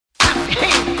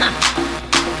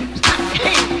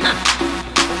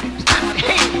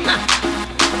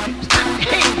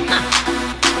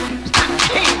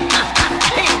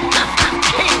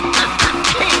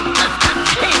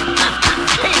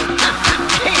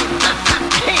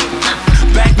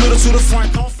to the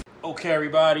front. Okay,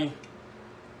 everybody.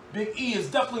 Big E is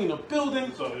definitely in the building.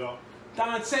 What's up, y'all?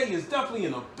 Dante is definitely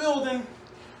in the building.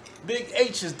 Big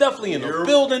H is definitely in the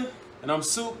building. And I'm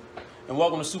Soup. And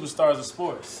welcome to Superstars of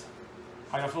Sports.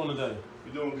 How y'all feeling today?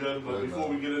 We're doing good, but before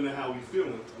we get into how we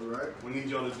feeling, Alright. we need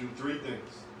y'all to do three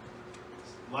things.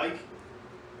 Like,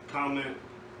 comment,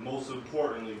 most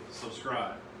importantly,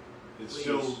 subscribe.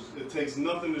 It takes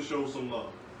nothing to show some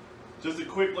love. Just a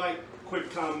quick like,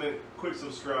 quick comment, quick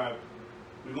subscribe.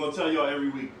 We're going to tell y'all every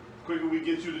week. The quicker we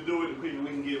get you to do it, the quicker we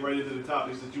can get right into the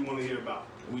topics that you want to hear about.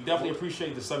 We definitely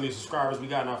appreciate the 70 subscribers we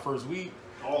got in our first week.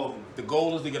 All of them. The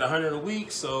goal is to get 100 a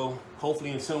week, so hopefully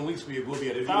in 10 weeks we'll be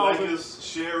at 1,000. If you like us,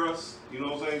 share us. You know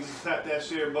what I'm saying? Just tap that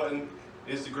share button.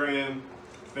 Instagram,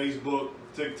 Facebook,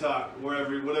 TikTok,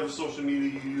 whatever social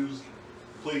media you use.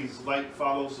 Please like,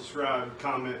 follow, subscribe,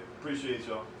 comment. Appreciate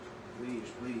y'all. Please,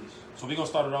 please. So we're going to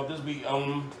start it off this week.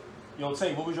 Yo,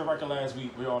 Tay, what was your record last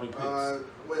week? Where all the picks?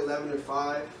 Went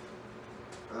 11-5.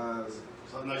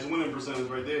 It's a nice winning percentage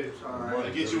right there. Alright.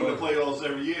 That gets you in the playoffs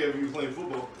every year if you're playing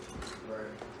football. Right.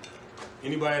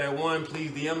 Anybody that won,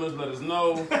 please DM us, let us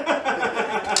know.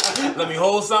 Let me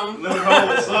hold something. Let me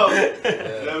hold something.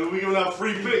 Yeah, we giving out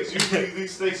free picks. Usually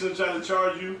these stations try to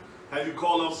charge you, have you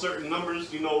call off certain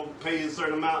numbers, you know, pay a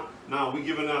certain amount. Now we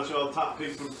giving out y'all top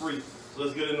picks for free. So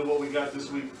let's get into what we got this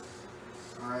week.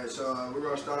 Alright, so we're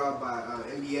going to start off by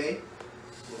NBA. Okay.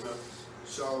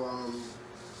 So,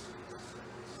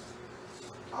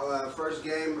 first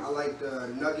game, I like the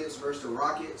Nuggets versus the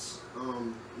Rockets.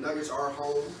 Nuggets are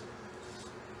home.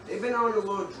 They've been on a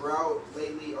little drought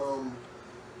lately.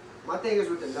 My thing is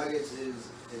with the Nuggets is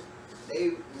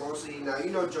they mostly, now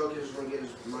you know Joker's going to get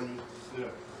his money.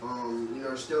 Yeah. You know,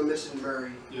 they're still missing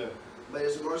Murray. Yeah. But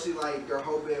it's mostly like they're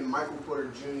hoping Michael Porter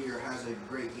Jr. has a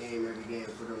great game every game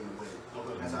for them to win.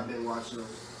 Okay. As I've been watching them.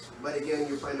 But again,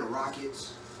 you're playing the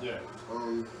Rockets. Yeah.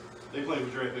 They playing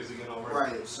with draft picks again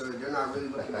already. Right, so they're not really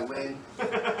looking to win.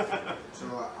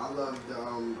 So I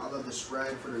love the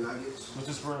spread for the Nuggets. What's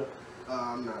the spread?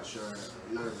 I'm not sure.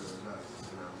 None of it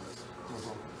was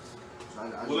up.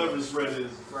 So Whatever the spread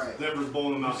is, right. Denver's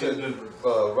bowling out in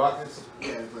Denver. Rockets?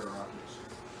 Yeah, they play Rockets.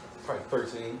 Probably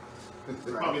 13.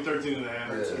 Right. Probably 13 and a half.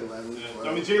 13, 11. Yeah. 12.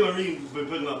 I mean, Jalen Reed's been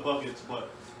putting up buckets,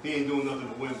 but he ain't doing nothing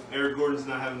to win. Eric Gordon's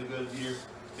not having a good year.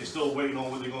 They're still waiting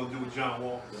on what they're going to do with John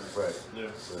Wall. Right.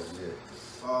 Yeah. So,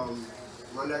 yeah.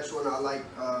 My next one, I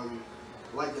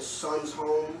like the Suns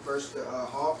home versus the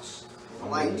Hawks. I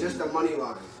like just the money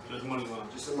line. Just money line.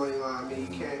 Just the money line. I mean,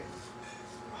 you can't.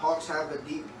 Hawks have a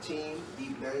deep team,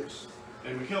 deep bench.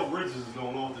 And Mikal Bridges is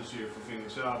going off this year for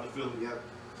Phoenix. Shout out to Philly. Yep.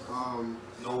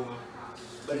 Nova.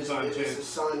 But it's the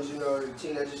Suns, you know, the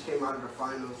team that just came out of the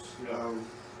finals. Yeah.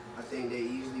 I think they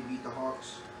easily beat the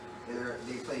Hawks. And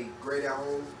they play great at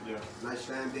home. Yeah. Nice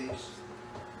fan base.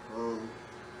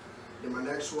 Then my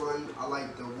next one, I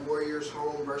like the Warriors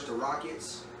home versus the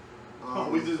Rockets.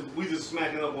 We just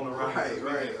smacking up on the Rockets.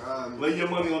 Right. Lay your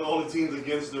money on all the teams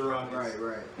against the Rockets.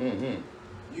 Right. Mm-hmm.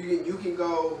 You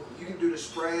can do the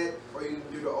spread or you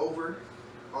can do the over.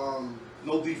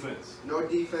 No defense. No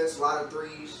defense, a lot of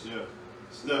threes. Yeah.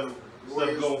 Steph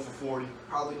Warriors, going for 40.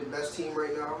 Probably the best team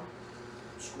right now.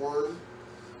 Scoring.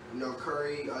 You know,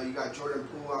 Curry, you got Jordan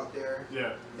Poole out there.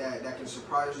 Yeah. That can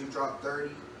surprise you, drop 30.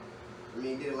 I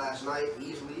mean, he did it last night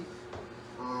easily.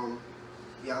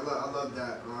 Yeah, I love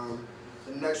that.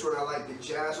 The next one, I like the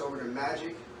Jazz over the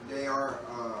Magic. They are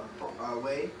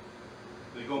away.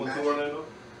 They going Magic. to Orlando?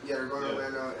 Yeah, they're going to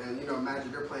Orlando, and you know,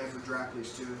 Magic, they're playing for draft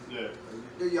picks too. Yeah.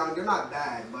 They're young, they're not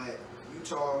bad, but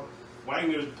Utah.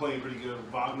 Wagner's playing pretty good.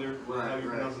 Wagner, how you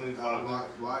pronounce his name?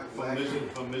 Wagner.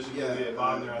 From Michigan. Yeah,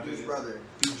 Wagner. I think his brother.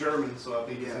 He's German, so I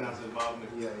think he pronounces it Wagner.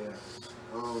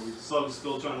 Yeah. Suggs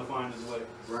still trying to find his way.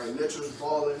 Right, Mitchell's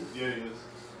balling. Yeah,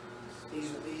 he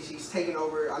is. He's taking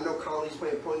over. I know Conley's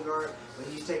playing point guard, but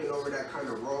he's taking over that kind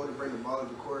of role to bring the ball to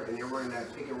the court, and they're running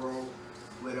that pick and roll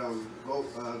with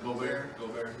Gobert.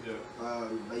 Gobert, yeah.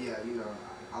 But yeah, you know,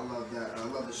 I love that. I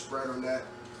love the spread on that.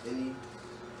 And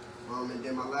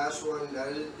then my last one.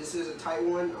 This is a tight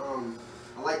one.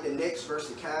 I like the Knicks versus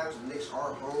the Cavs. The Knicks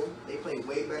are home. They play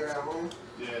way better at home.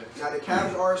 Yeah. Now the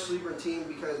Cavs are a sleeper team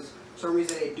because for some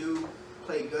reason they do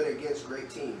play good against great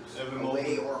teams,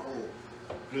 away or home.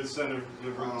 Good center,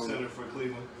 good rookie center for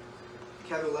Cleveland.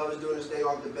 Kevin Love is doing his thing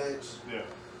off the bench. Yeah.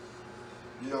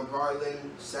 You know,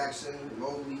 Garland, Saxon,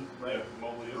 Mobley. Right. Yeah,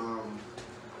 Mobley. Yeah.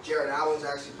 Jared Allen's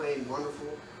actually playing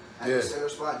wonderful at the center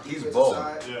spot, defensive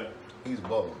side. Yeah. He's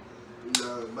balling. You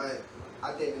know, but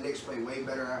I think the Knicks play way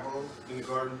better at home. In the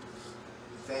Garden.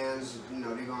 Fans, you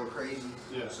know, they're going crazy.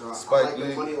 Yeah. So I like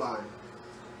the money line.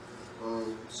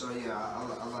 So yeah,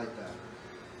 I like that.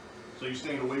 So you're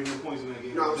staying away from the points in that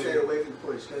game? No, I'm staying away from the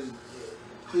points because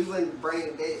Cleveland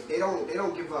they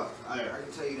don't give up. I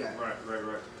can tell you that. Right.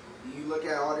 You look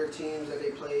at all their teams that they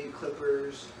played,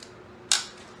 Clippers.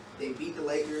 They beat the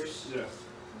Lakers. Yeah.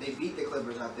 They beat the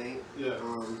Clippers, I think. Yeah.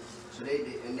 So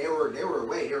they were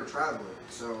away. They were traveling.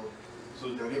 So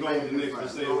you're they going with the Knicks to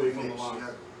stay away from the line.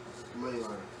 Yeah, money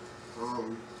line.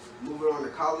 Moving on to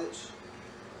college.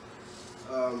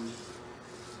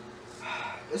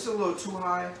 It's a little too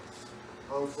high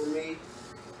for me,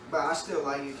 but I still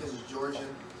like it because it's Georgia.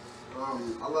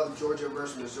 I love Georgia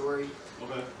versus Missouri.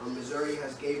 Okay. Missouri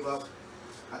has gave up,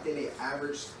 I think they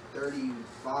averaged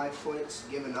 35 points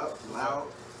given up loud.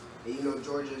 And you know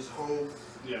Georgia's home.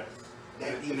 Yeah.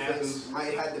 That defense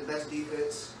might have the best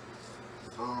defense.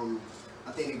 I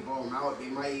think they blow them out. They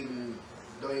might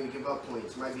don't even give up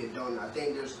points. It might be a donut. I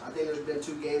think there's been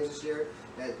 2 games this year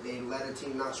that they let a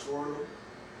team not score on them.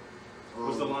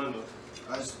 What's the line though?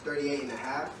 It's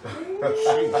 38.5. So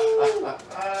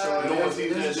you want to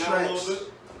tease that down a little bit?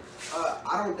 I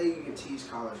don't think you can tease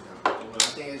college now. Okay. I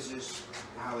think it's just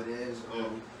how it is. Yeah.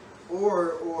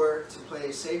 Or to play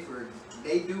it safer,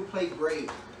 they do play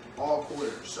great all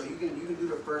quarters. So you can do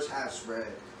the first half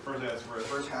spread.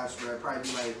 First half spread probably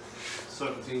be like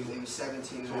 17, maybe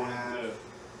 17 and a 20, half. yeah.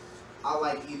 I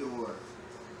like either or.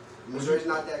 Missouri's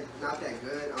not that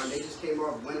good. They just came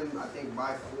off winning, I think,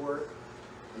 by 4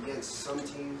 against some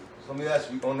team. So let me ask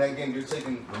you, on that game, you're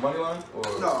taking the money line or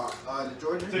No, the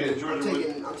Georgia. Georgia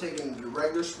I'm taking the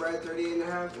regular spread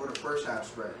 38.5 or the first half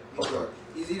spread. Okay.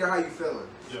 It's either how you feeling.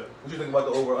 Yeah. what do you think about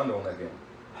the over/under on that game?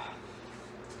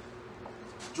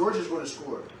 Georgia's going to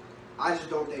score. I just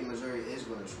don't think Missouri is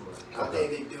going to score. I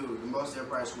think they do. The most they'll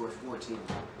probably score is 14.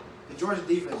 The Georgia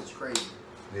defense is crazy.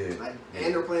 Yeah.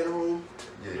 And they're playing at home.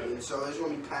 Yeah. And so it's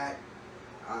going to be packed.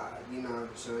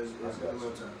 So it's a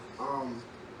little tough.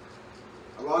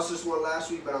 I lost this one last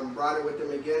week, but I'm riding with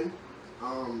them again.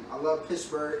 I love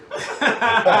Pittsburgh. It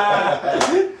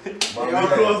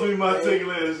cost me my take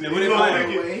last. Even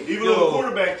though the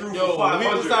quarterback threw for 500.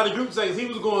 When we started group sex, he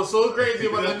was going so crazy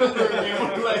about that Pittsburgh game.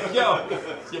 I'm like, yo,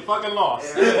 you fucking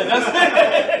lost. Yeah. That's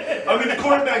it. I mean, the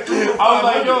quarterback threw for 500. I was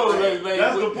like, yo,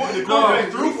 that's the point. The quarterback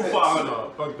threw for 500.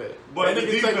 No, fuck that. But that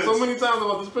nigga said so many times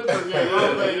about this Pittsburgh game. I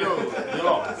was like, yo, you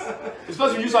lost.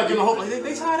 Especially when you start giving hope, like,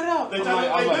 they tied it up. They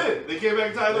did. They came back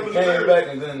and tied it up in the Came third. back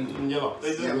and then You lost. They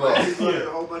just Yeah, lost. he's running a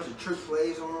whole bunch of trick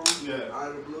plays on them Yeah. out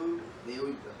of the blue.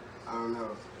 I don't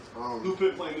know. Who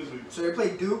Pitt playing this week? So they play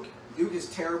Duke. Duke is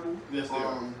terrible. Yes, they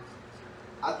are.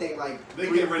 I think like They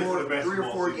 3 get or ready for 4, the 3 or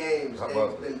basketball 4 season. games How they've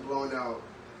about been blown out.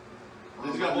 They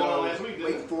just got blown out last week,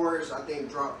 didn't Wake Forest, I think,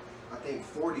 dropped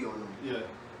 40 on them. Yeah.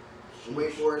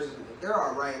 Wake Forest, they're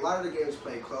all right. A lot of the games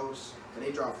play close, but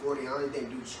they dropped 40. I don't even think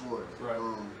Duke scored. Right.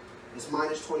 It's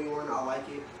minus 21. I like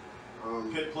it.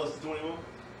 Pitt plus the 21?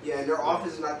 Yeah, and their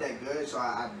offense is not that good, so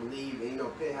I believe, and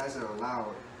Pitt hasn't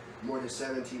allowed more than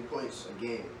 17 points a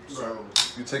game. So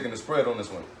you're taking the spread on this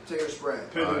one. take a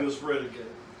spread. Pitt in the spread again.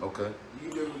 Okay.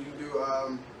 You do.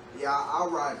 Yeah, I'll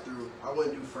ride through. I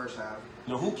wouldn't do first half.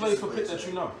 Now, who plays for Pitt that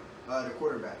you know? The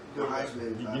quarterback, the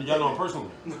Heisman. You got know him personally.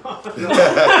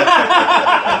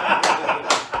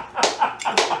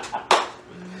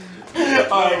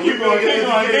 Alright, keep going.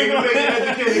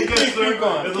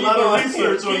 There's a lot of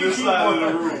research on this side of the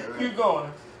room. Keep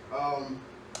going.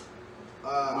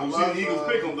 When you see the Eagles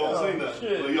pick them, don't say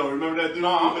nothing. Like, yo, remember that dude?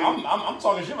 No, I'm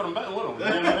talking shit, but I'm betting with him.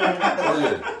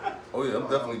 Oh yeah, I'm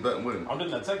definitely betting with him. I'm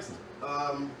doing that Texan.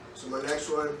 So my next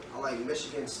one, I like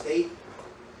Michigan State,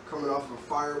 coming off of a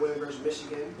fire win versus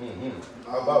Michigan.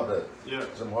 How about that? Yeah.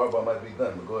 Some hardball might be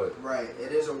done, but go ahead. Right,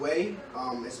 it is away.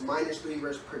 It's -3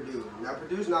 versus Purdue. Now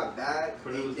Purdue's not bad.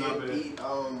 Purdue's they not bad. beat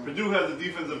Purdue has a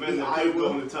defensive end that could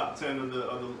go in the top 10 of the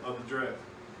draft.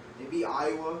 They beat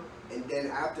Iowa, and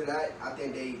then after that, I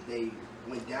think they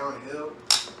went downhill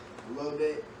a little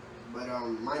bit. But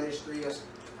 -3,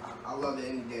 I love it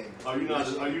any day. Are you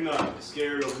not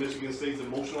scared of Michigan State's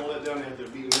emotional letdown after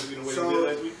beating Michigan the way So they did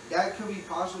last week? that could be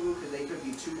possible because they could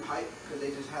be too hyped because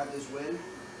they just have this win.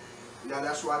 Now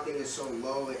that's why I think it's so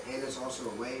low, and it's also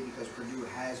away because Purdue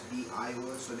has beat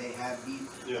Iowa, so they have beat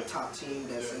the top team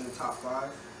that's in the top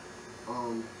 5.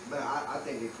 But I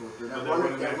think they pull through. That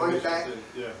running back,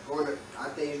 I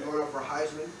think he's going up for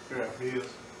Heisman. Yeah, he is.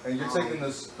 And you're taking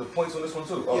the points on this one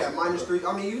too? Yeah, -3.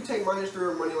 I mean, you take -3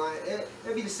 or money line.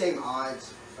 It'd be the same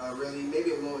odds, really.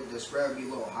 Maybe the spread would be a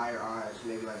little higher odds,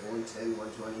 maybe like 110,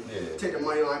 120. Yeah. Take the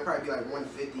money line, probably be like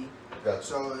 150. Gotcha.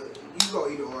 So you go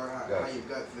either or, how your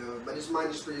gut feels. But it's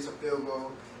 -3, it's a field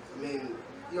goal. I mean,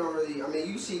 you don't really. I mean,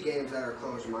 you see games that are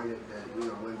close-minded that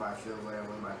win by a field goal,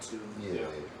 win by 2. Yeah.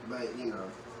 But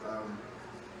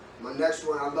My next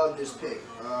one, I love this pick.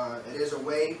 It is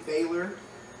away, Baylor.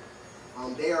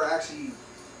 They are actually,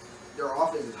 their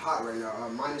offense is hot right now.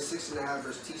 -6.5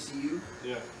 versus TCU.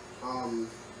 Yeah.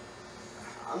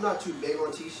 I'm not too big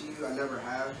on TCU. I never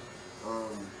have.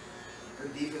 Their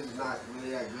defense is not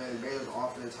really that good. And Baylor's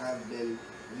offense have been,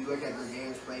 if you look at their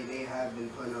games played, they have been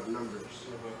putting up numbers.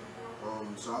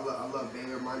 So I love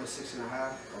Baylor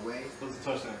 -6.5 away. What's the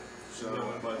touchdown? So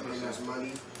I think that's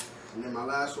money. And then my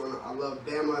last one, I love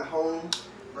Bama at home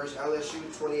versus LSU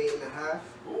 28.5.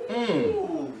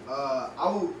 Ooh.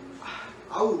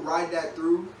 I would ride that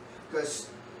through because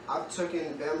I've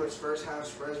taken Bama's first half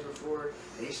spreads before.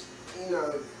 They,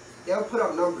 they'll put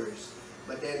up numbers,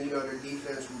 but then their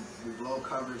defense will blow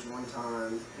coverage one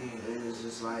time, and it's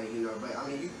just like But I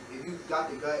mean, if you got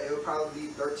the gut, it would probably be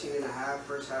 13.5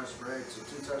 first half spread, so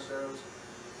 2 touchdowns.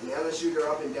 And the LSU, they're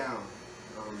up and down.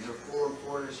 They're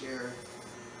 4-4 this year.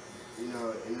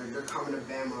 And they're coming to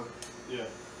Bama. Yeah.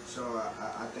 So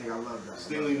I think I love that.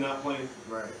 Stingley not playing.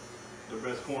 Right. The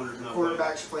best corners not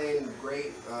Quarterback's playing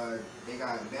great. They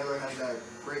got Bama has that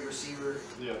great receiver.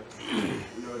 Yeah.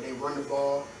 They run the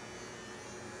ball.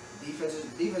 Defense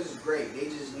is great. They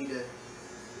just need to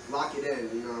lock it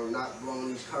in. Not blowing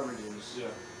these coverages. Yeah.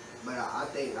 But I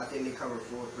think they cover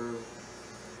 4 through.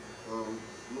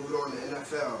 Moving on to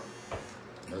NFL.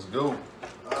 Let's go.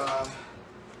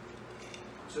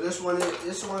 So this one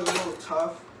is a little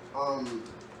tough.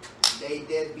 They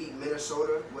did beat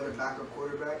Minnesota with a backup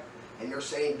quarterback, and they're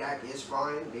saying Dak is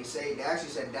fine. They actually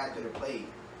said Dak could have played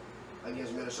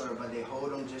against Minnesota, but they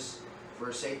hold him just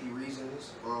for safety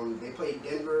reasons. They played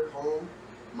Denver home,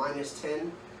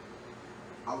 -10.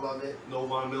 I love it. No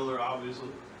Von Miller, obviously.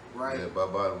 Right. Yeah,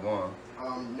 bye-bye to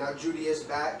one. Now Judy is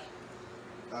back.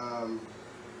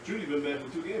 Judy been back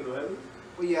for 2 games, though, hasn't he?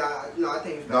 Well, yeah, no, I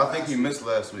think he's back. No, I think he missed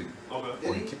last week.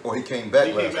 Okay. Or he came back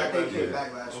He last came back. week. I think he came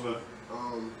back last week.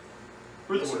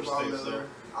 Bridgewater Von stinks, Miller.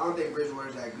 though. I don't think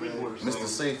Bridgewater's that good. Bridgewater Mr.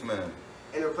 stinks. Safe Man.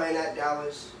 And they're playing at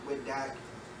Dallas with Dak.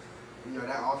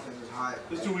 That offense is hot.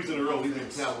 It's 2 weeks in a row. We've been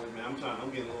Cowboys, man. I'm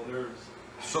getting a little nervous.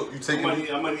 So you I taking might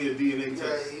need a DNA Yeah,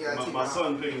 test. you gotta take My the-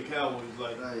 son picking the Cowboys,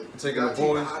 like. taking you the gotta take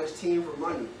boys? the hottest team for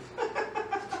money.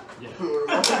 Yeah. When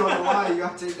running on the line, you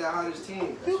gotta take that hottest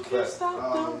team. You can't fact. stop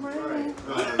the rain.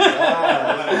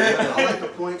 I like the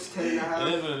points, 10.5.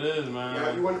 It is what it is, man.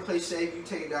 If you want to play safe, you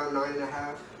take it down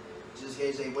 9.5. Just in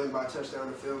case they win by touchdown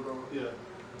or field goal. Yeah.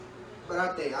 But I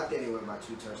think they win by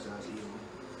 2 touchdowns easily.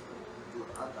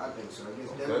 I think so.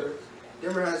 Against Okay. Denver.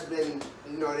 Denver has been,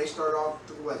 they start off,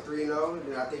 3-0,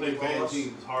 and then I think Play they bad lost.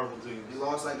 teams, horrible teams. They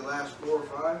lost like the last 4 or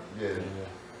 5. Yeah.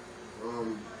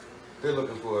 They're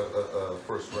looking for a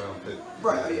first round pick.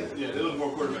 Right, yeah. Yeah, they're looking for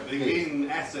a quarterback. They gain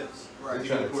assets Right. to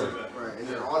get a quarterback. Right, and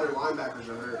then all their linebackers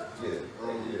are hurt. Yeah,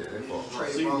 they fall.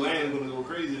 Trey See, Butler. Land's gonna go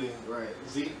crazy then. Right,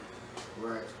 Zeke.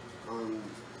 right.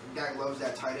 Dak loves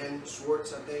that tight end,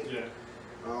 Schwartz, I think. Yeah.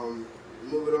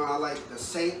 Moving on, I like the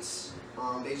Saints.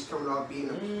 They just coming off beating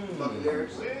the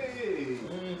Buccaneers. Hey.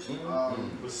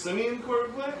 Mm-hmm. Was Simeon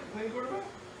quarterback? Playing quarterback?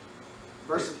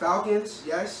 Versus Falcons,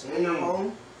 yes, in their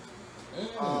home. That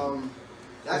Is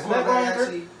Matt quarterback Ryan hurt?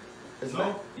 actually. Is No.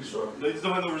 Matt? You sure? They just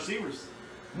don't have no receivers.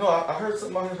 No, I heard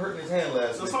something about him hurting his hand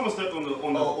last So week. someone stepped on the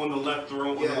left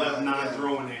throw, on the left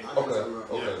non-throwing hand. I know Okay, something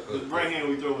about Yeah. okay, The good. right hand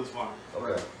we throw is fine.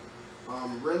 Okay.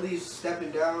 Ridley's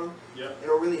stepping down. Yep. They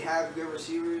don't really have good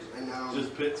receivers, and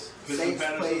Just Pitts and Saints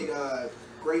Patterson. played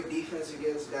great defense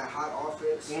against that hot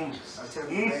offense. Tampa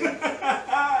Bay.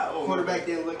 Oh, Quarterback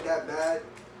didn't look that bad.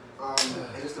 And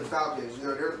it's the Falcons.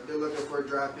 They're looking for a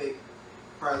draft pick,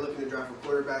 probably looking to draft a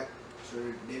quarterback, so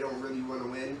they don't really want to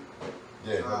win.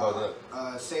 Yeah, how about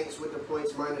that? Saints with the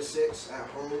points -6 at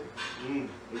home.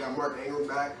 We got Mark Ingram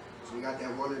back, so we got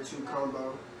that 1 or 2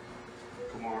 combo.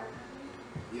 Kamara.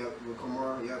 Yep, with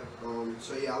Kamara. Yep.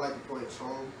 So yeah, I like the points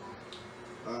home.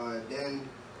 Then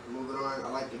moving on, I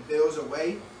like the Bills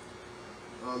away.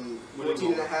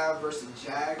 14.5 versus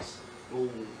Jags. Ooh.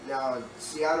 Now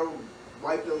Seattle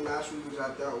wiped them last week, which I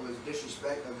thought was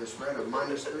disrespect of the spread of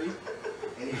 -3,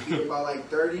 and they beat them by like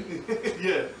 30.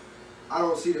 Yeah. I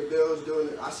don't see the Bills doing.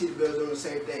 I see the Bills doing the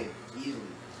same thing easily.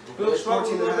 Bill It's struggled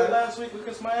a little 14.5. bit last week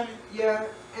against Miami. Yeah,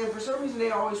 and for some reason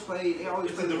they always play. They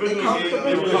always It's a play. divisional cover game. the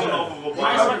They were Bills. coming off of a They I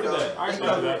bye. cover expected the- that. I they expected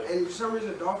cover- that. And for some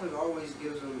reason, Dolphins always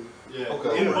gives them. Yeah.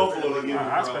 Okay. In Buffalo, they get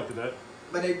I expected that.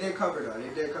 But they did cover though. They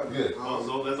did cover. Yeah.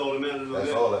 So that's all that matters.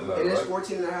 That's all that It matters, is right?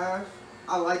 14.5.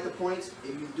 I like the points.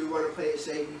 If you do want to play it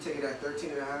safe, you take it at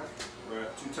 13.5. Right.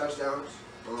 2 touchdowns.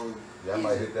 Yeah, I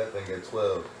might hit that thing at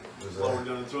 12. Just, Lower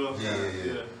down to 12.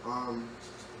 Yeah.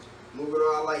 Moving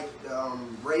on, I like the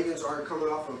Ravens are coming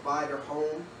off of bye. They're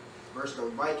home versus the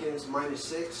Vikings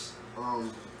 -6.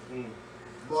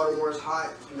 Baltimore's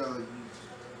hot. You know,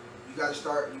 you got to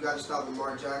start. You got to stop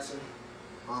Lamar Jackson.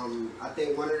 I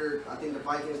think the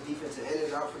Vikings defensive end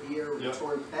is out for the year with a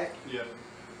torn pec. Yeah.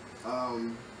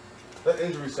 That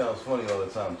injury sounds funny all the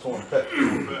time. Torn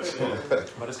pec.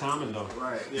 But it's common though.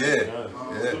 Right. Yeah.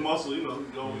 The muscle, you know,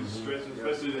 you always stretching,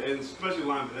 especially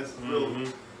linemen. That's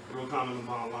real common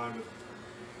among linemen.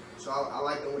 So I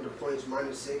like them with the points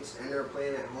 -6, and they're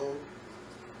playing at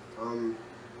home.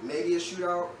 Maybe a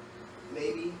shootout,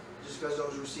 maybe just because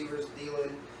those receivers,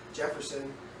 Thielen,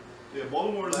 Jefferson. Yeah,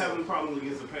 Baltimore is having problems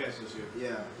against the pass this year.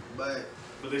 Yeah, but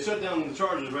they shut down the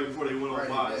Chargers right before they went on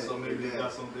bye, so maybe they yeah.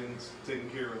 got some things taken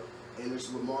care of. And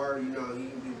it's Lamar, you know, he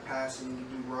can do passing, he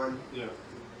can do run. Yeah. You know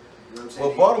what I'm saying?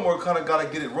 Well, Baltimore kind of got to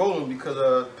get it rolling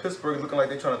because Pittsburgh is looking like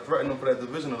they're trying to threaten them for that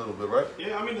division a little bit, right?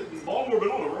 Yeah, I mean, Baltimore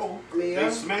been on a roll. I mean, they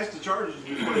smashed the Chargers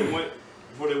before they went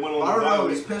on. I don't know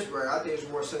if it's Pittsburgh. I think it's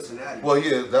more Cincinnati. Well,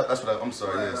 yeah, that's what I'm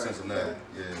sorry. Right, Cincinnati.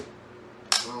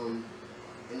 Yeah.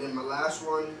 And then my last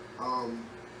one,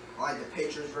 I like the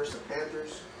Patriots versus the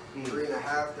Panthers.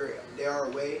 3.5. They are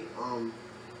away.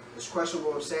 It's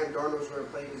questionable if Sam Darnold's going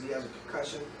to play because he has a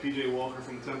concussion. PJ Walker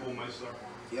from Temple might start.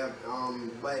 Yep.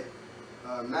 But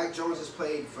Mac Jones has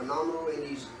played phenomenal in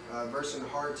these versus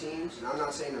hard teams. And I'm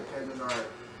not saying the Panthers are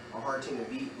a hard team to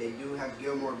beat. They do have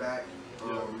Gilmore back,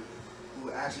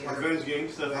 who actually had revenge game.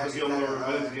 Stephon Gilmore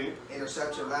revenge game.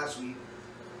 Interception last week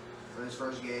for his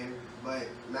first game. But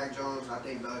Mac Jones, I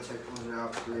think Belichick pulls it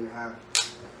out for 3.5.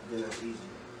 Then that's easy.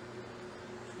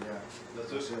 Yeah,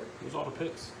 that's it. Those all the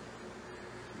picks.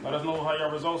 Let us know how your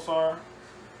results are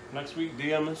next week.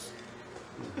 DM us.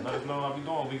 Let us know how we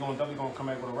doing. We definitely gonna come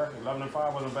back with a record.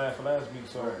 11-5 wasn't bad for last week,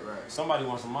 so somebody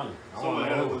wants some money.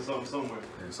 Somebody had with something somewhere.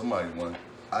 Yeah, somebody won.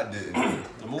 I didn't.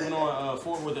 And moving on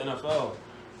forward with the NFL,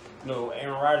 you know,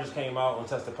 Aaron Rodgers came out and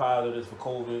tested positive for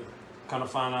COVID. Kind of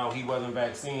found out he wasn't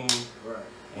vaccinated. Right.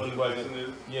 And he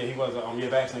wasn't. Yeah, he wasn't.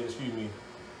 Vaccinated. Excuse me.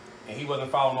 And he wasn't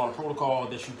following all the protocol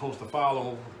that you're supposed to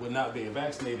follow with not being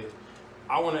vaccinated.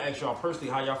 I want to ask y'all personally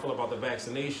how y'all feel about the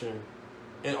vaccination,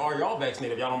 and are y'all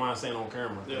vaccinated? If y'all don't mind saying on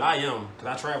camera. Yeah. I am, because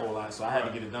I travel a lot, so I had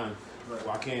to get it done. Right. So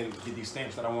I can't get these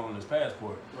stamps that I want on this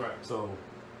passport. Right. So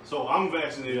I'm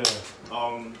vaccinated.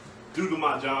 Yeah. Due to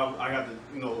my job, I got to,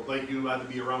 you know, like you, I had to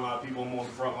be around a lot of people. I'm on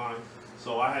the front line,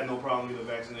 so I had no problem getting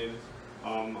vaccinated.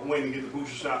 I'm waiting to get the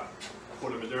booster shot for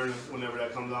the Moderna. Whenever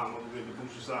that comes out, I'm gonna get the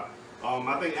booster shot.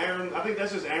 I think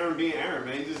that's just Aaron being Aaron,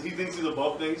 man. He thinks he's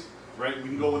above things, right? We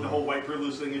can go with the whole white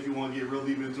privilege thing if you want to get real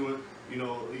deep into it. You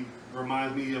know, he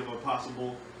reminds me of a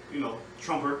possible, you know,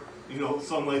 Trumper, you know,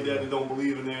 something like that don't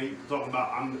believe in there. He's talking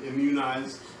about I'm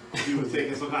immunized. He was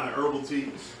taking some kind of herbal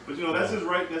tea, but you know, that's his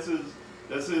right. That's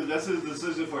his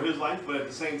decision for his life. But at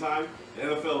the same time, the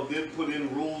NFL did put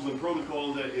in rules and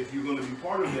protocols that if you're going to be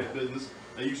part of that business,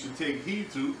 that you should take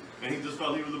heed to. And he just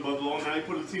felt he was above the law, and now he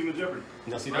put his team in jeopardy.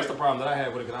 Now, see, that's the problem that I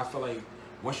had with it, because I feel like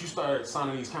once you start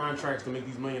signing these contracts to make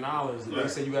these $1 million, they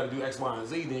say you got to do X, Y, and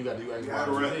Z, then you got to do X,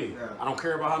 Y, and Z. Yeah. I don't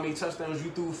care about how many touchdowns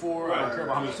you threw for. I don't care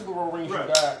about how many Super Bowl rings you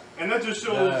got. And that just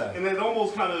shows, and that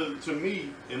almost kind of, to me,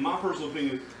 in my personal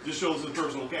opinion, just shows his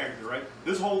personal character, right?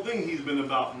 This whole thing he's been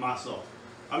about myself.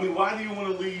 I mean, why do you want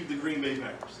to leave the Green Bay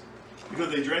Packers?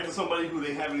 Because they drafted somebody who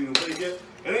they haven't even played yet?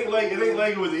 It ain't like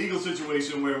it was the Eagles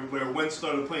situation where Wentz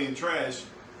started playing trash,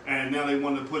 and now they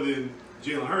want to put in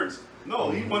Jalen Hurts. No,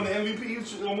 he won the MVP.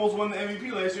 He almost won the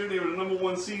MVP last year. They were the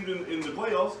 #1 seed in the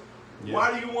playoffs. Yeah.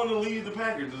 Why do you want to leave the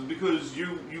Packers? It's because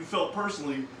you felt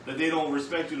personally that they don't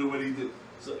respect you the way they do.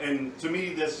 So, and to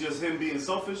me, that's just him being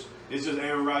selfish. It's just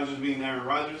Aaron Rodgers being Aaron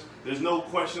Rodgers. There's no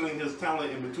questioning his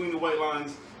talent in between the white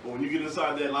lines. But when you get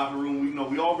inside that locker room,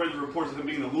 we all read the reports of him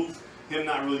being aloof, him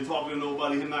not really talking to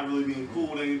nobody, him not really being cool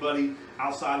with anybody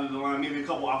outside of the line. Maybe a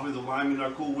couple offensive linemen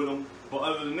are cool with him. But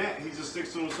other than that, he just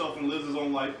sticks to himself and lives his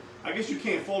own life. I guess you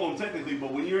can't fault him technically,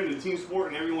 but when you're in a team sport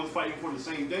and everyone's fighting for the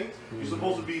same thing, you're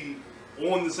supposed to be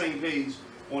on the same page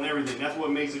on everything. That's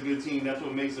what makes a good team. That's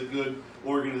what makes a good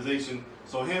organization.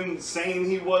 So him saying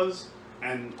he was,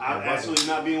 and actually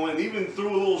not being one, and even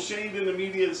threw a little shade in the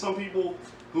media to some people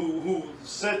who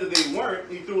said that they weren't.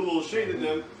 He threw a little shade at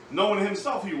them, knowing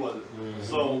himself he wasn't.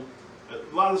 So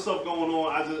a lot of stuff going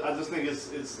on. I just think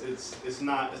it's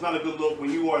not a good look when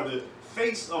you are the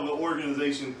face of the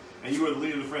organization and you are the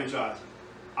leader of the franchise.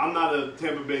 I'm not a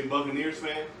Tampa Bay Buccaneers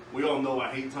fan. We all know I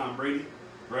hate Tom Brady,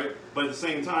 right? But at the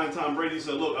same time, Tom Brady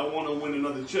said, look, I want to win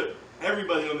another chip.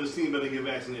 Everybody on this team better get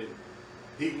vaccinated.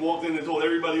 He walked in and told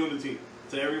everybody on the team,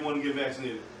 to everyone to get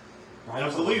vaccinated.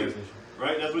 That's the leader,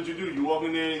 right? That's what you do. You walk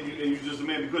in there and you just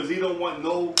demand, because he don't want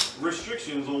no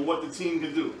restrictions on what the team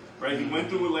can do, right? He went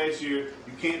through it last year.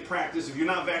 You can't practice. If you're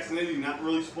not vaccinated, you're not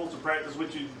really supposed to practice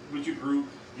with your group.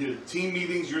 Your team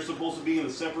meetings, you're supposed to be in a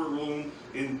separate room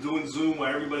and doing Zoom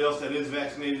while everybody else that is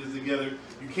vaccinated is together.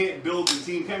 You can't build the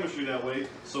team chemistry that way.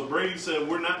 So Brady said,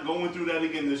 we're not going through that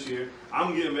again this year.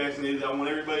 I'm getting vaccinated. I want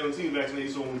everybody on the team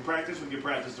vaccinated. So when we practice, we can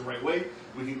practice the right way.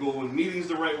 We can go in meetings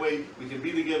the right way. We can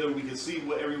be together. We can see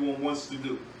what everyone wants to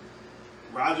do.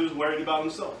 Rodgers worried about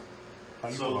himself.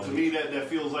 So to me, that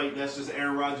feels like that's just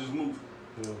Aaron Rodgers' move.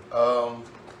 Yeah.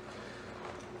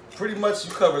 Pretty much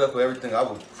you covered up everything I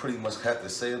would pretty much have to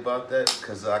say about that,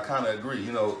 because I kind of agree.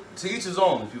 You know, to each his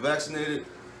own. If you're vaccinated,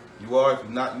 you are. If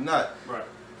you're not, you're not. Right.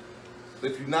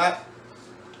 If you're not,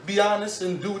 be honest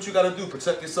and do what you got to do.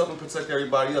 Protect yourself and protect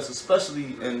everybody else,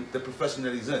 especially in the profession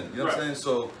that he's in. You know what I'm saying?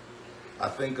 So I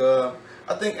think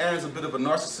Aaron's a bit of a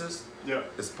narcissist. Yeah.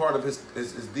 It's part of his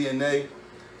DNA.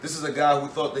 This is a guy who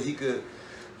thought that he could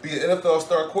be an NFL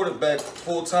star quarterback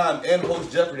full time and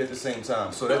host Jeopardy at the same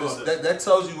time. So that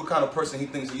tells you what kind of person he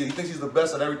thinks he is. He thinks he's the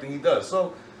best at everything he does.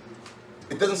 So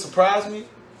it doesn't surprise me.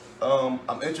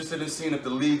 I'm interested in seeing if the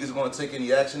league is going to take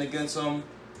any action against him,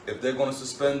 if they're going to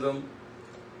suspend him.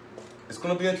 It's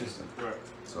going to be interesting. Right.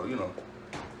 So, you know.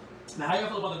 Now, how y'all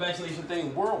feel about the vaccination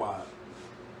thing worldwide?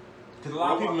 Because a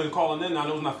lot of people have been calling in. I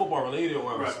know it's not football related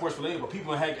or sports related, but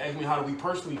people have asked me how do we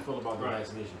personally feel about the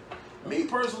vaccination. Me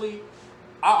personally,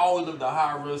 I always lived a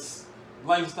high risk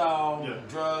lifestyle,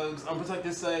 drugs,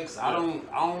 unprotected sex. I don't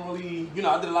really, you know,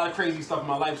 I did a lot of crazy stuff in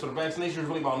my life, so the vaccination is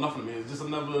really about nothing to me. It's just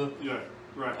another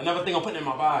thing I'm putting in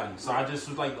my body. So I just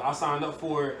was like, I signed up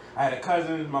for it. I had a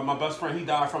cousin, my best friend, he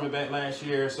died from it back last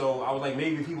year. So I was like,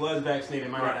 maybe if he was vaccinated,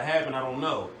 it might not have happened. I don't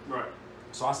know. Right.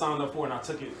 So I signed up for it and I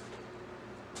took it.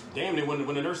 Damn, when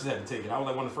the nurses had to take it, I was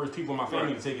like one of the first people in my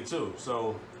family to take it too.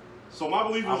 So my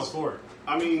belief is, I was for it.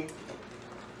 I mean,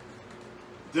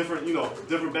 different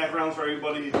backgrounds for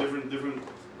everybody, different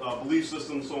belief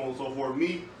systems, so on and so forth.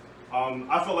 Me,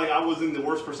 I felt like I was in the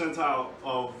worst percentile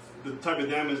of the type of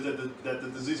damage that the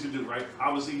disease could do, right?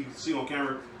 Obviously, you see on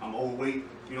camera, I'm overweight,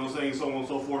 you know what I'm saying, so on and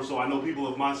so forth. So I know people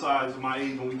of my size, my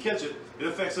age, when we catch it, it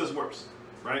affects us worse,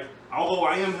 right? Although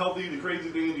I am healthy, the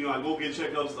crazy thing is, I go get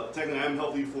checkups. Technically, I am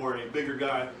healthy for a bigger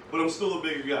guy, but I'm still a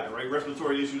bigger guy, right?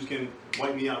 Respiratory issues can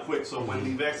wipe me out quick. So when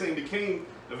the vaccine became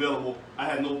available, I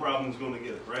had no problems going to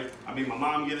get it, right? I made my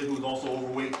mom get it, who's also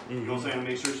overweight. You know what I'm saying? I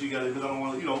made sure she got it because I don't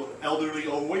want to, elderly,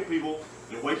 overweight people,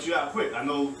 it wipes you out quick. I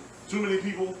know too many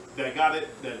people that got it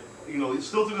that,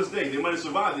 still to this day, they might have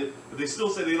survived it, but they still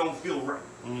say they don't feel right.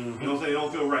 You know what I'm saying? They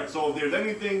don't feel right. So if there's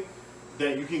anything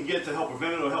that you can get to help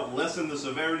prevent it or help lessen the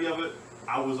severity of it,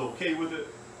 I was okay with it.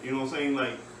 You know what I'm saying?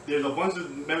 Like, there's a bunch of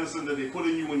medicine that they put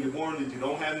in you when you're born that you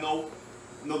don't have no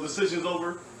decisions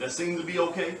over that seem to be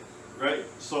okay, right?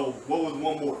 So what was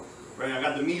one more, right? I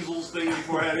got the measles thing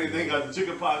before I had anything, got the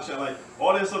chicken pox shot, like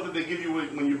all that stuff that they give you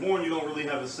when you're born, you don't really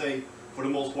have a say for the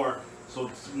most part.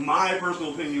 So my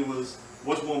personal opinion was,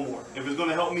 what's one more? If it's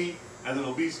gonna help me as an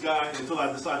obese guy until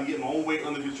I decide to get my own weight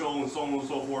under control and so on and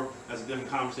so forth, that's a different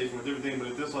conversation with different things, but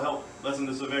if this will help lessen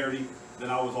the severity, then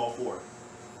I was all for it.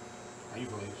 How you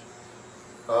believe?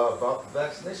 About the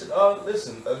vaccination?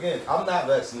 Listen, again, I'm not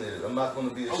vaccinated. I'm not going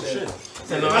to be ashamed. Oh, shit.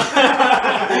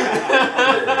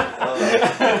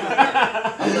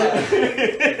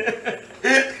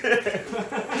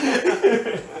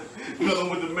 Nothing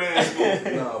with the mask.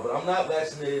 No, but I'm not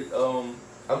vaccinated. I'm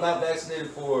not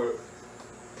vaccinated for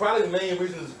probably the main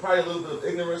reason is probably a little bit of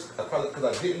ignorance. Because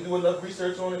I didn't do enough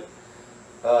research on it.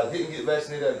 Didn't get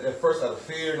vaccinated at first out of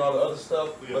fear and all the other stuff.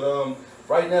 Yeah. But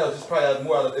right now, it's just probably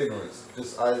more out of ignorance.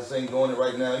 I just ain't doing it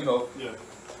right now, Yeah.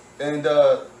 And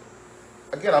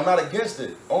again, I'm not against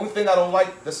it. Only thing I don't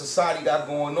like the society got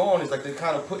going on is like they're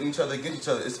kind of putting each other against each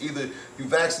other. It's either you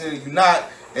vaccinated, you not,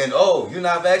 and oh, you're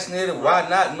not vaccinated, why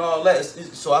not, and all that.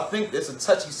 So I think it's a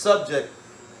touchy subject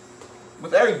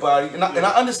with everybody, and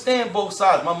I understand both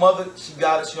sides. My mother, she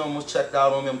got it. She almost checked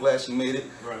out on me. I'm glad she made it.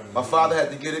 Right. My father had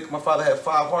to get it. My father had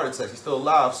 5 heart attacks. He's still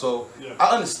alive, so I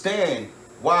understand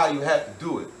why you have to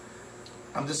do it.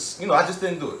 I'm just, I just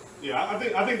didn't do it. Yeah, I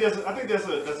think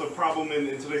that's a problem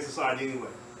in today's society anyway.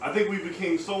 I think we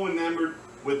became so enamored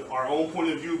with our own point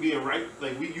of view being right.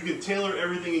 Like you can tailor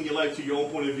everything in your life to your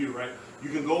own point of view, right? You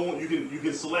can go, you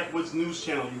can select which news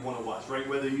channel you want to watch, right?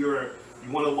 Whether you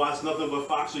want to watch nothing but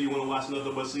Fox or you want to watch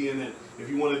nothing but CNN. If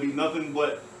you want to be nothing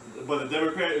but a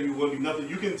Democrat or you want to be nothing,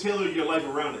 you can tailor your life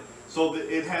around it. So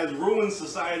it has ruined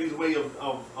society's way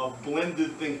of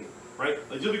blended thinking. Right?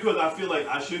 Like just because I feel like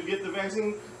I should get the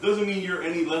vaccine doesn't mean you're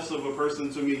any less of a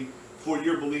person to me for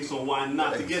your beliefs on why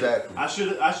not to get it. I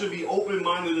should be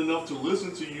open-minded enough to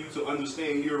listen to you to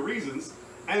understand your reasons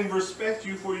and respect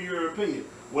you for your opinion.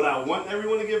 Would I want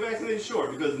everyone to get vaccinated?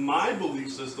 Sure, because my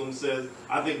belief system says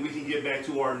I think we can get back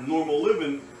to our normal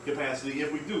living capacity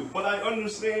if we do. But I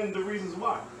understand the reasons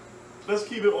why. Let's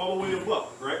keep it all the way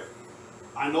above, right?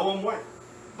 I know I'm white,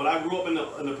 but I grew up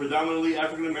in a predominantly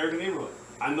African American neighborhood.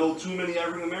 I know too many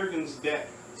African Americans that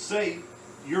say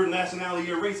your nationality,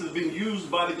 your race is being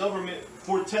used by the government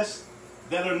for tests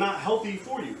that are not healthy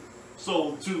for you.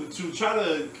 So to try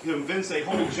to convince a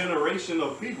whole generation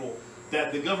of people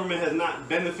that the government has not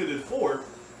benefited for,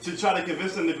 to try to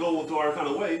convince them to go to our kind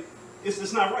of way,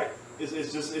 it's not right.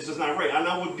 It's just not right. And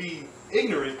I would be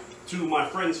ignorant to my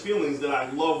friends' feelings that I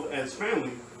love as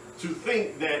family to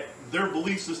think that their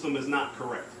belief system is not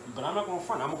correct. But I'm not going to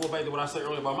front. I'm going to go back to what I said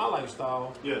earlier about my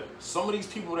lifestyle. Yeah. Some of these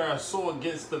people that are so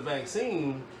against the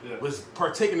vaccine Yeah. was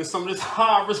partaking in some of this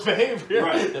high-risk behavior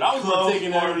Right. that I was Club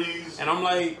partaking parties. in. And I'm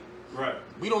like, Right.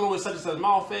 we don't know what such and such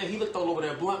mouth fed. He looked all over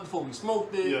that blunt before we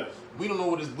smoked it. Yeah. We don't know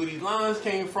where these lines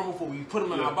came from before we put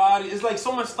them in Yeah. our body. It's like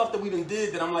so much stuff that we done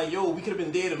did that I'm like, yo, we could have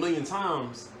been dead a million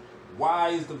times. Why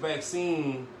is the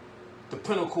vaccine the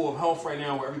pinnacle of health right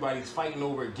now where everybody's fighting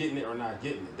over getting it or not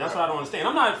getting it? That's what I don't understand.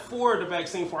 I'm not for the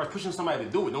vaccine for pushing somebody to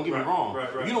do it. Don't get me wrong. Right.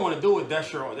 If you don't want to do it,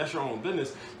 that's your own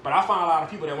business. But I find a lot of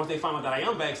people that once they find out that I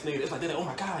am vaccinated, it's like, they're like, oh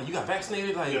my God, you got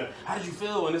vaccinated? Like, how did you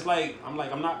feel? And it's like, I'm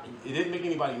not, it didn't make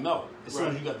anybody know. As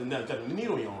soon as you got the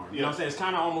needle in your arm. You know what I'm saying? It's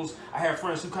kind of almost, I have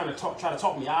friends who kind of try to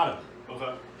talk me out of it.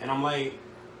 Okay. And I'm like,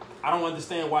 I don't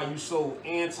understand why you so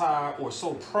anti or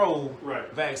so pro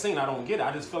vaccine. I don't get it.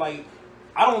 I just feel like,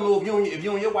 I don't know if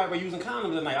you and your wife are using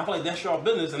condoms tonight. I feel like that's your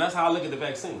business, and that's how I look at the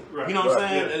vaccine. Right. You know what I'm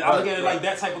saying? Yeah. I look at it like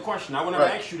that type of question. I would never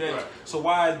ask you that. Right. So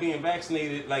why is being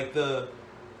vaccinated like the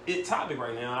topic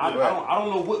right now? I don't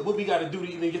know what we got to do to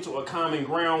even get to a common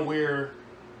ground where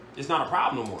it's not a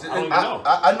problem no more. I don't even know.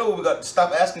 I know what we got to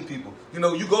stop asking people. You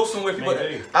know, you go somewhere, people.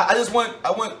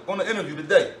 I went on an interview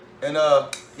today, and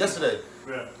yesterday,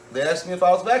 they asked me if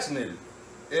I was vaccinated.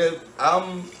 If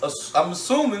I'm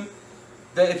assuming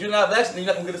that if you're not vaccinated,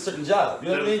 you're not gonna get a certain job. You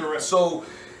know what I mean? Correct. So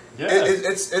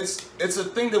it's a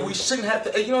thing that we shouldn't have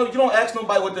to. You know, you don't ask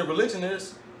nobody what their religion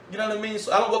is. You know what I mean?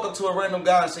 So I don't walk up to a random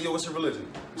guy and say, "Yo, what's your religion?"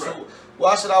 Right. So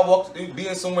why should I be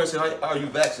in somewhere and say, "Are you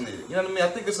vaccinated?" You know what I mean? I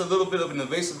think it's a little bit of an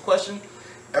invasive question.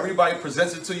 Everybody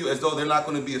presents it to you as though they're not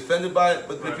going to be offended by it.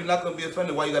 But if you're not going to be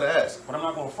offended, why you got to ask? But I'm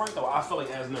not going to front though. I feel like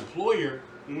as an employer,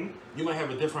 you might have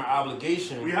a different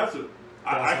obligation. We have to.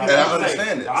 I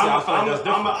understand it.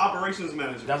 I'm an operations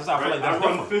manager. That's what I feel like that's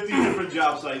I run 50 different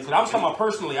job sites. But I'm talking about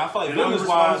personally. I feel like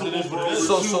business-wise, it is what it is.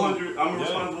 I'm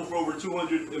responsible for over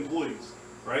 200 employees,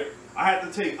 right? I had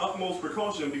to take utmost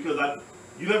precaution because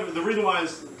the reason why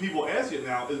people ask it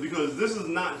now is because this is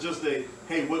not just a,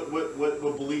 hey,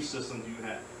 what belief system do you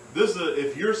have? This is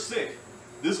if you're sick,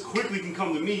 this quickly can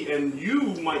come to me and you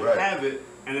might have it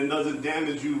and it doesn't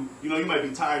damage you. You know, you might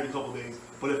be tired a couple days.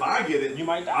 But if I get it, you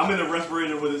might die. I'm in a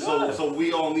respirator with it, so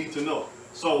we all need to know.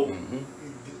 So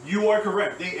you are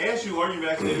correct. They ask you, are you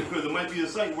vaccinated? Because it might be a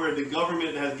site where the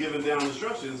government has given down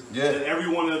instructions that every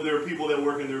one of their people that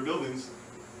work in their buildings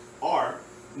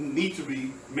need to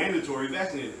be mandatory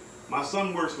vaccinated. My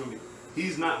son works for me.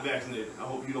 He's not vaccinated. I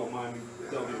hope you don't mind me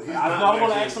telling you. I don't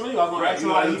want to ask him either. I was going to ask him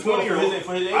why he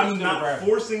for his age. I'm not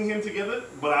forcing him to give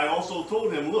it, but I also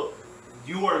told him, look,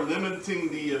 you are limiting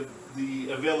the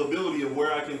availability of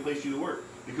where I can place you to work.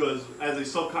 Because as a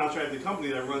subcontracted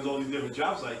company that runs all these different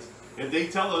job sites, if they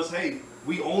tell us, hey,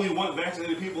 we only want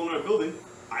vaccinated people in our building,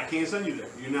 I can't send you there.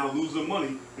 You're now losing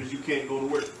money because you can't go to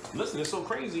work. Listen, it's so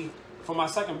crazy. For my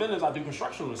second business, I do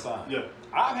construction on the side. Yeah.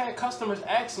 I've had customers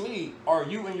ask me, are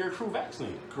you and your crew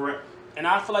vaccinated? Correct. And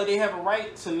I feel like they have a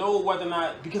right to know whether or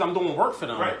not, because I'm doing work for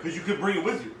them. Right, because you could bring it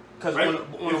with you. Because right?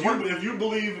 If you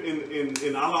believe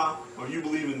in Allah or you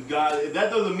believe in God, that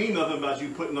doesn't mean nothing about you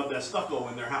putting up that stucco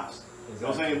in their house. Exactly. You know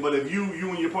what I'm saying? But if you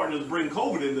and your partners bring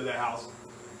COVID into their house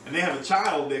and they have a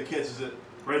child that catches it,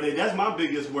 right? That's my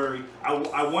biggest worry.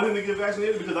 I want him to get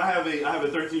vaccinated because I have a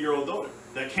 13-year-old daughter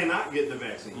that cannot get the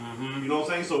vaccine. You know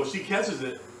what I'm saying? So if she catches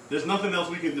it, there's nothing else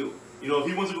we can do. You know, if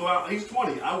he wants to go out, he's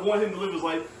 20. I want him to live his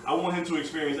life. I want him to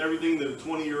experience everything that a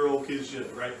 20-year-old kid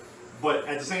should, right? But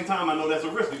at the same time, I know that's a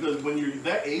risk because when you're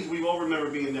that age, we all remember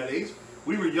being that age.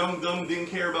 We were young, dumb, didn't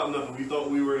care about nothing. We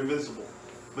thought we were invincible.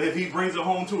 But if he brings it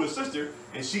home to his sister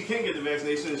and she can't get the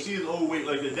vaccination and she is overweight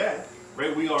like her dad,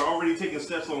 right? We are already taking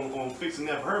steps on fixing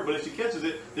that for her. But if she catches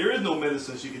it, there is no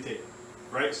medicine she can take,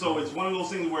 right? So it's one of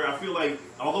those things where I feel like,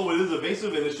 although it is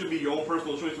evasive and it should be your own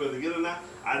personal choice whether to get it or not,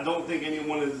 I don't think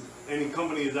anyone is any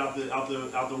company is out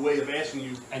the way of asking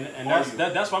you. And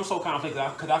that's why I'm so conflicted,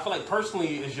 because I feel like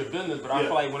personally it's your business, but I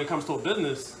feel like when it comes to a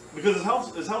business, because it's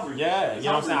health for you. Yeah, you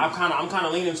know what I'm saying. I'm kind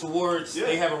of leaning towards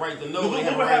they have a right to know. They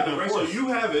have a right to right? So you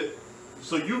have it,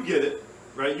 so you get it,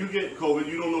 right? You get COVID,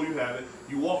 you don't know you have it.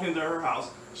 You walk into her house,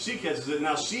 she catches it.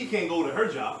 Now she can't go to her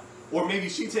job, or maybe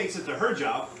she takes it to her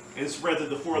job and spreads it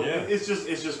to 4 other people. It's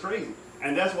just crazy,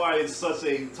 and that's why it's such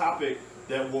a topic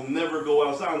that will never go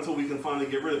outside until we can finally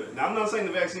get rid of it. Now, I'm not saying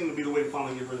the vaccine will be the way to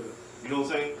finally get rid of it. You know what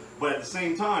I'm saying? But at the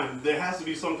same time, there has to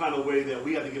be some kind of way that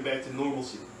we have to get back to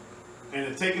normalcy. And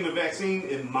if taking the vaccine,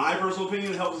 in my personal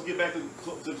opinion, helps us get back to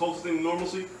the closest thing to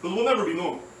normalcy, because we'll never be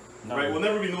normal. No. Right? We'll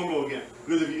never be normal again.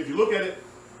 Because if you look at it,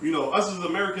 you know, us as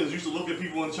Americans used to look at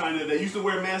people in China that used to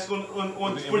wear masks for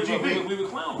GP. We would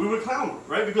clown them. We would clown them,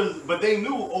 right? But they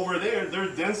knew over there, their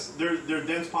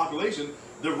dense population,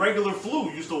 the regular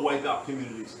flu used to wipe out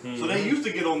communities. So they used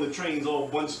to get on the trains all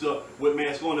bunched up with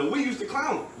masks on, and we used to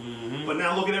clown them. But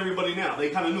now look at everybody now. They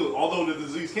kind of knew it, although the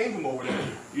disease came from over there.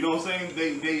 You know what I'm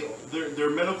saying? Their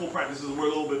medical practices were a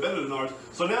little bit better than ours.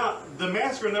 So now the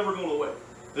masks are never going away.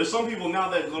 There's some people now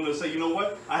that are going to say, you know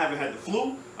what? I haven't had the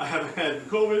flu. I haven't had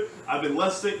COVID. I've been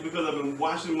less sick because I've been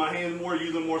washing my hands more,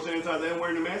 using more sanitizer, and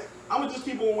wearing the mask. I'm going to just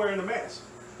keep on wearing the mask.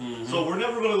 So we're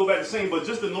never going to go back to the same, but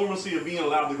just the normalcy of being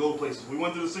allowed to go places. We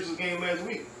went to the Sixers game last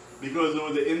week because it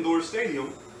was an indoor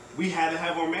stadium. We had to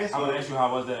have our masks on. I'm going to ask you,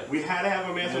 how was that? We had to have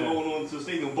our masks on going on to the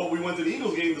stadium, but we went to the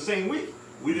Eagles game the same week.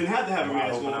 We didn't have to have a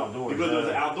mask on because it was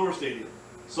an outdoor stadium.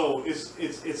 So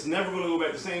it's never going to go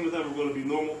back the same. It's never going to be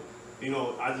normal. You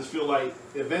know, I just feel like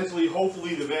eventually,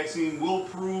 hopefully, the vaccine will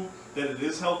prove that it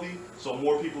is healthy, so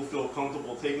more people feel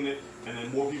comfortable taking it, and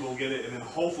then more people get it, and then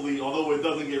hopefully, although it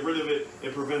doesn't get rid of it,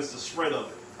 it prevents the spread of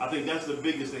it. I think that's the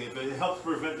biggest thing. If it helps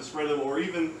prevent the spread of it, or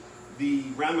even the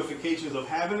ramifications of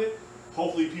having it,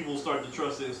 hopefully people start to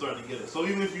trust it and start to get it. So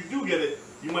even if you do get it,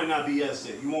 you might not be as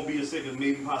sick. You won't be as sick as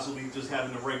maybe possibly just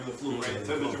having a regular flu, right? A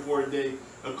temperature for a day,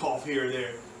 a cough here or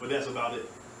there, but that's about it.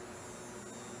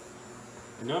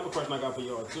 Another question I got for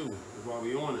y'all too, while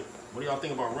we on it. What do y'all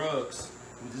think about Ruggs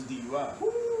with this DUI?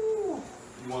 Woo.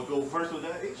 You want to go first with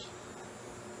that, H?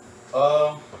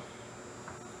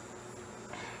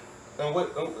 And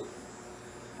what?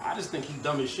 I just think he's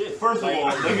dumb as shit. First of all,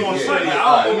 they're going to say,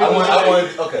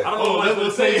 okay. I don't know.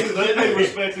 Let's pay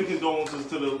respect and condolences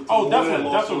to the woman that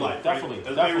lost her life. Definitely.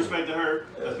 Let's pay respect to her.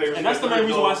 And that's the main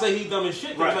reason why I say he's dumb as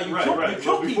shit. Right. You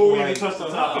choke Before we even touch the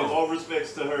topic, all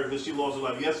respects to her because she lost her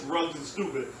life. Yes, Ruggs is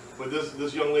stupid, but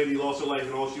this young lady lost her life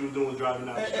and all she was doing was driving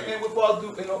down the street. And with all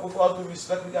due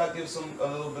respect, we gotta give a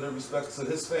little bit of respect to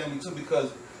his family too,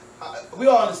 because we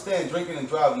all understand drinking and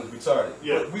driving is retarded.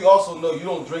 Yeah. But we also know you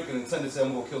don't drink and intend to say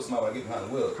I'm gonna kill somebody by getting behind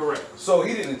the wheel. Correct. So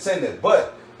he didn't intend that.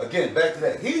 But again, back to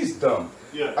that, he's dumb.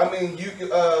 Yeah. I mean,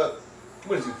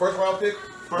 what is he? First round pick.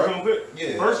 First round pick.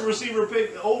 Yeah. First receiver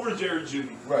pick over Jerry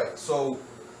Jeudy. Right. So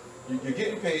you're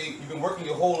getting paid. You've been working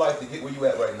your whole life to get where you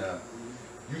at right now.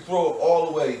 You throw it all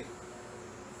away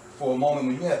for a moment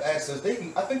when you have access. I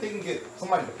think they can get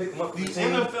somebody to pick them up. The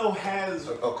NFL has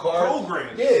a car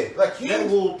program. Yeah, like that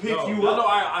will pick you up.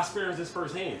 I experienced this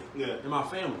firsthand. Yeah. In my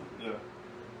family. Yeah.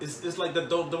 It's like the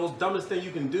most dumbest thing you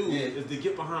can do is to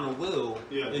get behind a wheel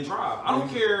and drive. I don't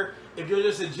care if you're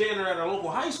just a janitor at a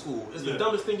local high school. It's the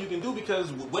dumbest thing you can do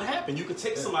because what happened? You could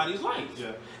take somebody's life.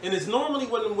 Yeah. And it's normally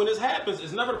when this happens,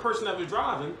 it's never the person that was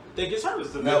driving that gets hurt.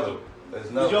 It's the victim.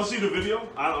 Did y'all see the video?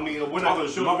 I mean, we're not going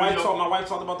to show the video. My wife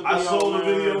talked about the video. I saw the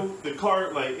video. The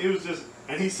car, like, it was just,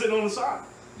 and he's sitting on the side.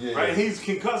 Yeah. Right? And he's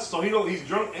concussed, so he's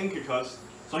drunk and concussed,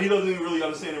 so he doesn't even really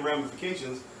understand the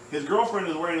ramifications. His girlfriend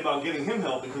is worried about getting him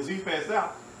help because he's passed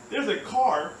out. There's a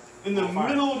car in the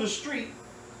middle of the street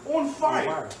on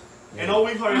fire. Yeah. And all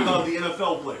we've heard about the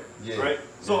NFL player. Yeah. Right?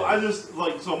 So I just,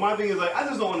 so my thing is, I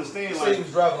just don't understand. He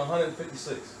was driving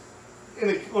 156.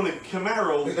 On a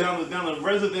Camaro down a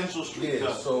residential street.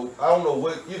 Yeah, so I don't know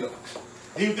what,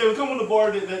 They would come on the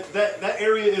bar. That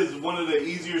area is one of the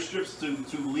easier strips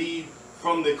to leave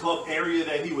from the club area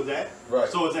that he was at. Right.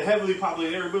 So it's a heavily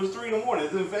populated area, but it's 3 in the morning.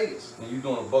 It's in Vegas. And you're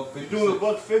doing $150. You're doing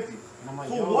 $150.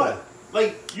 For what?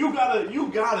 Like you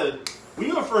gotta. When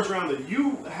you're a first rounder,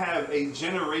 you have a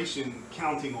generation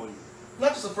counting on you.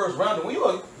 Not just a first rounder. When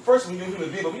you're you're a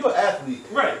human being, but when you're an athlete,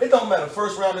 right? It don't matter.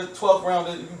 First rounder, 12th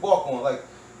rounder, you walk on. Like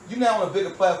you now on a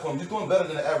bigger platform. You're doing better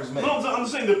than the average man. No, I'm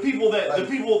saying the people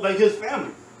like his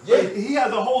family. Yeah, like, he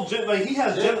has a whole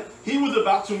he was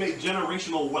about to make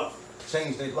generational wealth.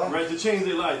 Change their life. Right, to change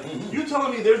their life. Mm-hmm. You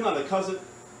telling me there's not a cousin,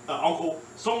 an uncle,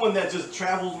 someone that just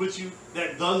travels with you,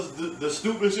 that does the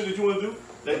stupid shit that you want to do,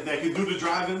 that can do the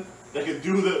driving, that can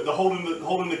do the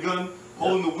holding the gun,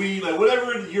 holding the weed, like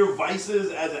whatever your vice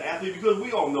is as an athlete, because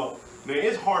we all know, man,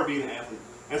 it's hard being an athlete.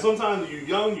 And sometimes you're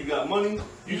young, you got money,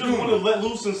 you just want to let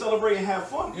loose and celebrate and have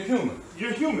fun. You're human.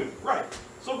 You're human, right.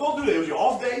 So go do that. It was your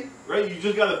off day, right? You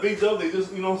just got a big dub. They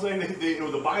just, you know what I'm saying? It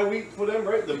was a bye week for them,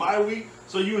 right? The bye week.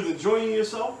 So you was enjoying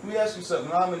yourself. Let me ask you something.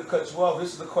 Now I'm going to cut you off.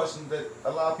 This is the question that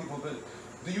a lot of people have been.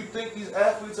 Do you think these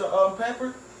athletes are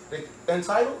pampered? They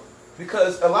entitled?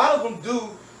 Because a lot of them do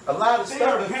a lot of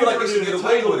stuff and feel like they should get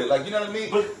away with it. Like, you know what I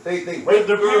mean? But they're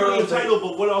pampered and entitled,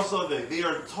 but what else are they? They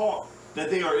are taught that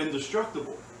they are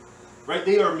indestructible. Right?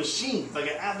 They are machines. Like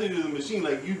an athlete is a machine.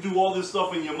 Like you do all this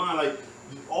stuff in your mind. Like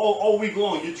all week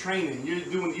long, you're training.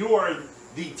 You are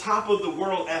the top of the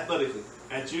world athletically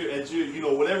at your you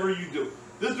know, whatever you do.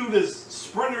 This dude is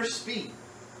sprinter speed.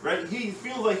 Right? He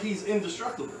feels like he's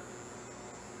indestructible.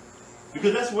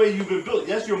 Because that's the way you've been built.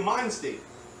 That's your mind state.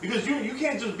 Because you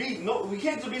can't just be we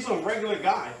can't just be some regular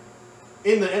guy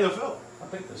in the NFL. I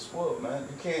think they're spoiled, man.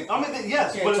 You can't. I mean,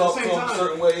 yes, you can't but at talk the same to them time, a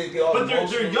certain way. Get all but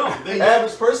they're young. The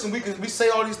average person, we say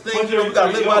all these things. You know, we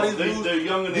gotta live by these rules. They're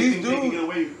young and they think they can get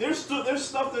away. There's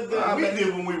stuff that we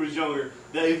did when we was younger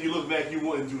that if you look back, you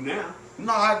wouldn't do now.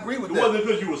 No, I agree with that. It wasn't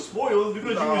because you were spoiled. It was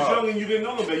because you was young and you didn't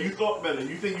know no better. You thought better.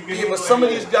 You think you can. Yeah, but some of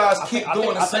these guys keep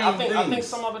doing the same things. I think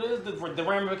some of it is the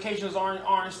ramifications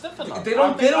aren't stiff enough. They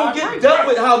don't get dealt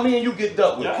with how me and you get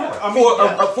dealt with.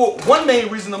 Yeah. For one main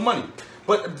reason, the money.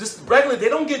 But just regularly, they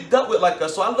don't get dealt with like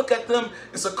us. So I look at them,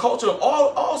 it's a culture of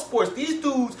all sports. These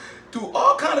dudes do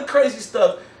all kind of crazy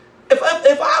stuff.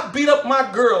 If I beat up my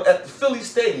girl at the Philly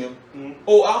Stadium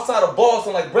or outside of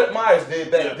Boston like Brett Myers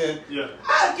did back then,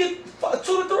 I get 2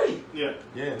 to 3. Yeah.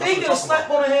 They get a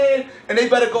slap on the hand and they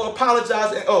better go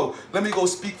apologize and let me go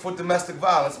speak for domestic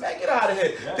violence. Man, get out of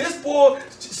here. Yeah. This boy,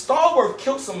 Stallworth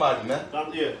killed somebody, man.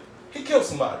 He killed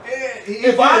somebody.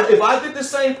 If I did the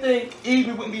same thing,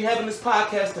 Evie wouldn't be having this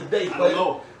podcast today. I don't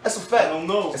know. That's a fact. I don't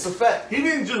know. It's a fact. He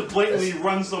didn't just blatantly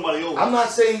run somebody over. I'm not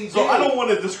saying he did. So I don't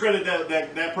want to discredit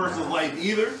that person's life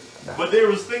either. But there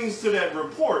was things to that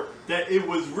report that it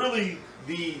was really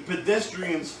the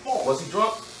pedestrian's fault. Was he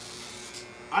drunk?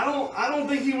 I don't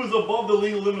think he was above the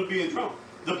legal limit of being drunk.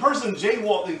 The person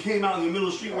jaywalked and came out in the middle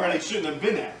of the street where they shouldn't have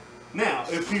been at. Now,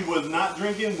 if he was not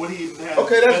drinking, would he have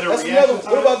better that's reaction another.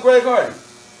 time? What about Greg Hardy?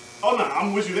 Oh no,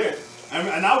 I'm with you there.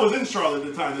 And I was in Charlotte at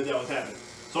the time that was happening.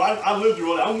 So I lived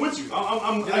through all that. I'm with you. You know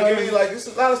what I mean? Like, there's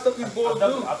a lot of stuff these boys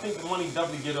do. I think the money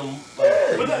definitely get them.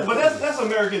 But that's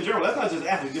American in general. That's not just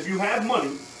athletes. If you have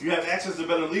money, you have access to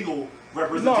better legal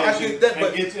representation. No, I get that,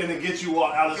 but it gets you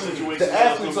out of situations. The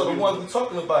athletes are the ones we're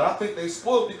talking about. I think they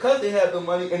spoiled because they have the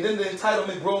money and then the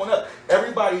entitlement growing up.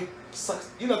 Everybody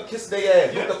sucks, you know, kiss their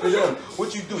ass, look up to them.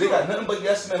 What you do? They got nothing but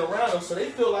yes men around them, so they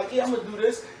feel like, yeah, I'm gonna do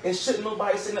this, and shouldn't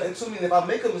nobody say nothing to me. And if I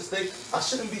make a mistake, I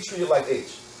shouldn't be treated like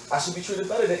H. I should be treated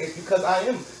better than H because I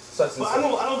am such and such. I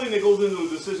don't think that goes into a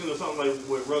decision of something like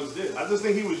what Ruggs did. I just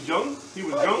think he was young. He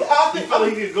was young. Yeah, he felt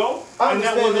like he could go, and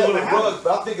that wasn't going to happen. Ruggs,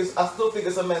 but I still think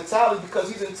it's a mentality because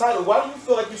he's entitled. Why do you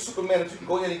feel like you're Superman that you can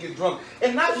go ahead and get drunk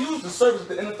and not use the service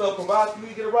the NFL provides for you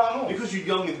to get a ride home? Because you're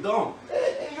young and dumb.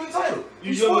 And you're entitled.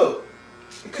 You're spoiled.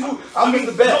 I'm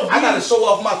Mr. Best. I gotta show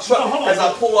off my truck as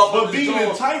I pull off. But being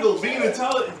entitled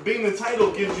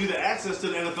gives you the access to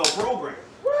the NFL program.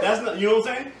 That's not, you know what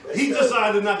I'm saying? He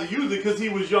decided not to use it because he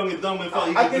was young and dumb and felt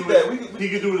he could do it. He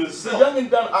could do it himself. Young and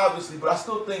dumb, obviously, but I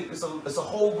still think it's a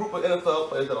whole group of NFL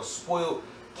players that are spoiled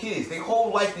kids. Their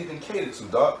whole life they've been catered to,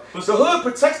 dog. But the hood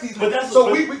protects these. But that's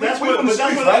what the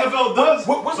NFL does.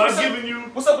 What's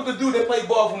up with the dude that play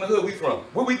ball from the hood we from?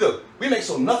 What we do? We make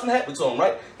sure nothing happens to them,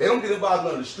 right? They don't get involved in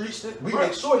none of the street shit. We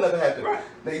make sure nothing happens. Right.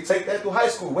 They take that to high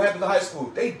school. What happens to high school?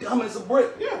 They dumb as a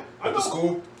brick. Yeah, at the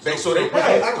school, make sure they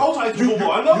pass. I coach high school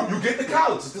football. I know. You get to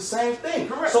college. It's the same thing.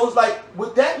 Correct. So it's like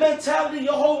with that mentality,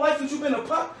 your whole life that you've been a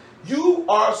pup, you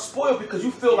are spoiled because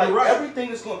you feel like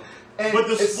everything is going. But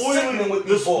the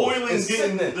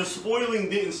spoiling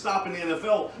didn't stop in the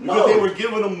NFL because they were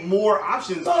giving them more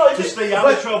options to stay out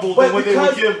of trouble than what they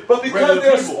would give. But because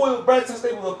they're spoiled brat since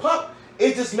they were a pup,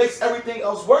 it just makes everything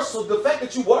else worse. So the fact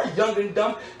that you are young and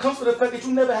dumb comes from the fact that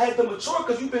you never had to mature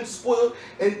because you've been spoiled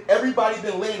and everybody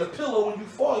been laying a pillow when you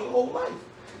fall your whole life.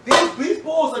 These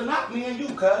balls are not me and you,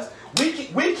 cuz. We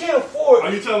can't afford.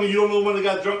 Are you telling me you don't know when they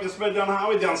got drunk and sped down the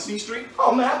highway, down C Street?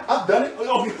 Oh man, I've done it.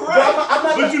 Oh, you're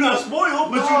right. But you're not spoiled.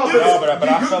 But you did it. But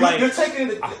I feel like you're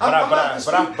taking it. But I learned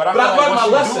my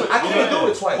lesson. I can't do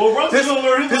it twice. Well, Russ is gonna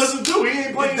learn his lesson too. He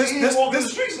ain't playing. He ain't walking the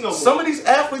streets no more. Some of these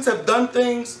athletes have done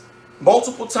things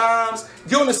multiple times.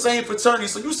 You're in the same fraternity,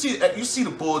 so you see the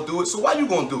boy do it. So why you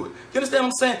gonna do it? You understand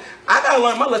what I'm saying? I gotta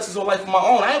learn my lessons on life on my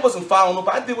own. I wasn't following him,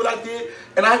 but I did what I did,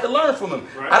 and I had to learn from him.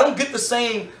 Right. I don't get the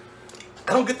same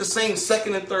I don't get the same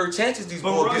second and third chances these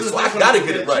But boys Ruggs get, is so I not gotta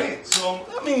gonna get it that right. chance, so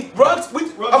I mean, Ruggs, Ruggs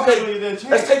is gonna okay, get that chance.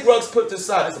 let's take Ruggs put to the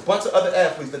side. There's a bunch of other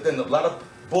athletes that done a lot of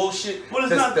bullshit But it's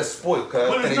that's, not- that's spoiled, cuz,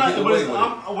 But and it's they not. get But away it's, with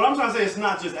it. what I'm trying to say, it's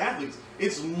not just athletes.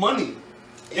 It's money.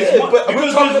 Yeah, but we're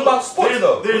because talking there's- about sports there's-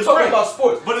 though. We're there's- talking right. about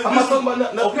sports. But I'm not talking about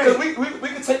nothing. okay. Because we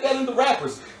can take that into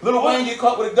rappers. Lil Wayne get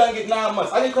caught with a gun, get 9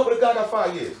 months. I get caught with a gun, got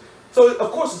 5 years. So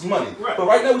of course it's money. Right. But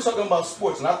right now we're talking about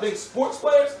sports, and I think sports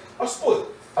players are spoiled.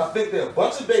 I think they're a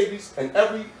bunch of babies in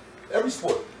every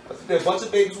sport. I think they're a bunch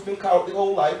of babies who've been caught their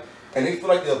whole life, and they feel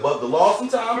like they're above the law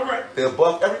sometimes. Correct. They're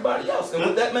above everybody else. And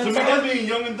with that to me, mentality, that's being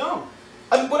young and dumb.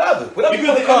 I mean, whatever you Because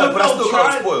want to the call it, but I NFL still call it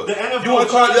tried- spoiled. the NFL You want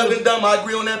to call it tried young to- and dumb? I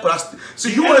agree on that, but so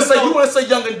The you want to NFL say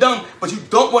young and dumb, but you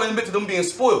don't want to admit to them being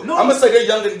spoiled. No. I'm gonna say they're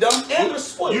young and dumb and they're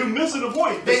spoiled. You're missing the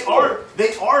point. They're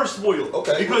They are spoiled.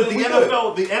 Okay, Because well, the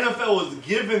then we NFL is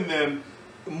giving them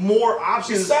more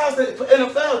options. Besides the for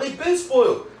NFL, they've been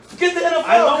spoiled. Forget the NFL,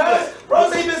 I know guys. that.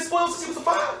 Ruggs ain't been spoiled since he was a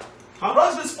 5. Huh?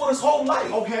 Ruggs been spoiled his whole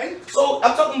life. Okay. So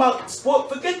I'm talking about sport.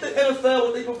 Forget the NFL,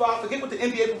 what they provide. Forget what the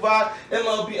NBA provide.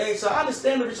 MLB, NHL. I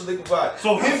understand the riches they provide.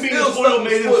 So him I'm being still spoiled stuck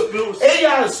made him with spoiled.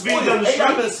 AI is being spoiled. down the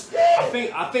AI been street. yeah.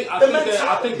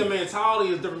 I think the mentality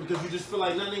is different because you just feel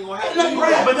like nothing ain't gonna happen. Nothing to you.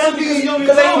 gonna happen. But that's being young and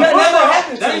Because dumb. ain't never First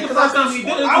happened to That me ain't the because first time he did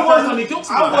it. It's I the first time he killed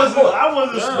somebody. I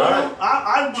wasn't Right. spoiled.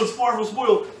 I was far from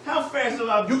spoiled. How fast have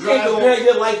I You drive can't compare home?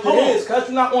 your life to Hold on. his, cause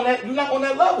you're not on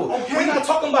that level. Okay. We're not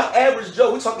talking about average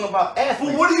Joe. We're talking about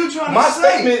athletes. But what are you trying My to say?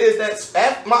 statement is that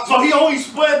So he only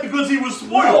split because he was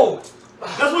spoiled. No.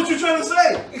 That's what you're trying to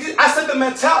say. I said the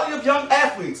mentality of young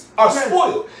athletes are Okay.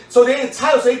 spoiled. So they're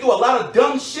entitled. So they do a lot of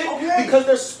dumb shit Okay. because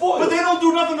they're spoiled. But they don't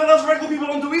do nothing that us regular people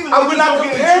don't do either. We're They just not don't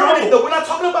get in comparing it trouble. though. We're not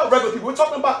talking about regular people. We're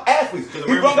talking about athletes. The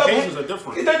We brought up ramifications are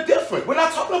different. They're different. We're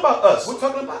not talking about us. We're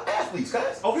talking about athletes,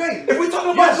 guys. Okay. If we're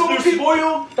talking about Yes, normal they're people,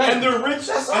 spoiled Thank and you. they're rich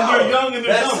That's and all. they're young and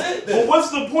they're That's dumb. it, then. But what's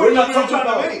the point We're not that we were talking trying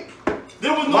about- to make?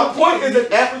 There was no my point is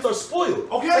that athletes are spoiled.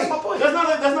 Okay, That's my point. That's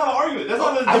not an argument. That's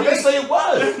not a I debate. didn't say it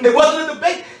was. It wasn't a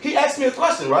debate. He asked me a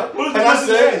question, right? What is And the I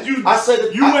question said, you I said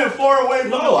that you went far away from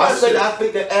the no, I question. said I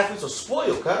think that athletes are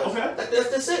spoiled, guys. Okay.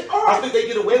 That's it. All right. I think they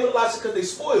get away with a lot because they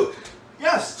spoiled.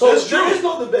 Yes, So that's there true. is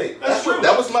no debate. That's true.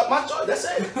 That was my choice. That's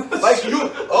it. Like you,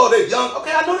 they're young.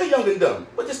 Okay, I know they're young and dumb,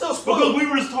 but they're still spoiled. Because we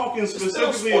were talking still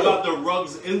specifically spoiled. about the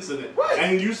Ruggs incident, Right.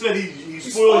 and you said he's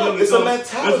He's spoiled spoiled. young and It's a dumb.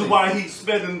 mentality. This is why he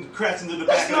sped and crashed into the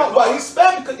That's back of not the car. why he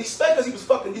sped because he was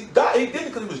fucking. He died. He did it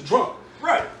because he was drunk.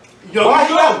 Right. Young Why and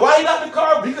he dumb. not? Why he not in the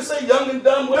car? We could say young and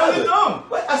dumb, whatever. and dumb.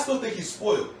 But I still think he's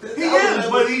spoiled. He is,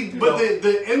 but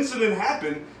the incident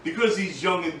happened because he's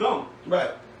young and dumb. Right.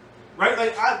 Right?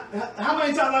 Like how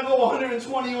many times I go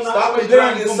 120 on the Stop highway comparing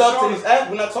driving from yourself to Charlotte? his average.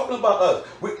 We're not talking about us.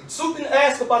 Sue didn't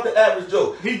ask about the average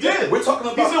Joe. He did. We're talking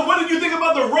He about. said, "What did you think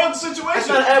about the Ruggs situation?" That's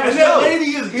not average and that Joe. lady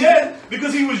is dead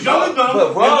because he was young and dumb But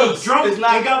and Ruggs was drunk is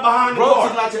not- and got behind the Ruggs car.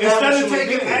 is not your Instead average of human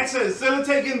taking being. access, instead of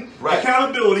taking Right.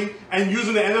 accountability and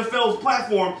using the NFL's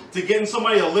platform to getting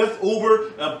somebody a Lyft, Uber,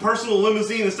 a personal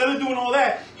limousine, instead of doing all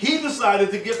that, he decided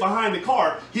to get behind the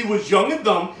car. He was young and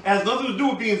dumb. It has nothing to do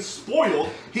with being spoiled.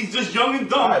 He's just young and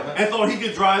dumb Right, man. and thought he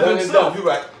could drive Young and himself. dumb,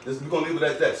 you're right. We're gonna leave it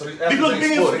at that. So these athletes Because ain't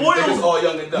being spoiled. spoiled- They just all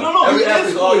young and dumb. No, Every he is athlete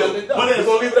is all spoiled. young and dumb. But We're it's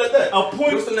gonna leave it at that. a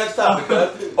point- What's the next topic, guys?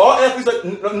 All athletes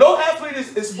are no athlete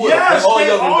is spoiled. Yes, They're all they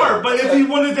young and are. dumb. But if he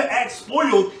wanted to act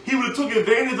spoiled, he would have took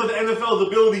advantage of the NFL's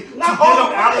ability to Not get all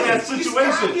him out of that He's cocky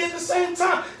situation. at the same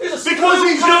time. Because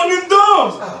he's young and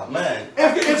dumb. Oh man. If- I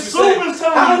get what if you're Sue saying. was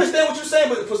telling I you- understand what you're saying,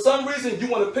 but for some reason you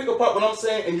want to pick apart what I'm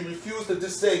saying and you refuse to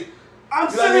just say. I'm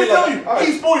You know what I sitting here mean? Like, telling you, all right.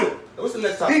 he's spoiled. What's the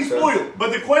next topic? He's sir? spoiled.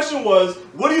 But the question was,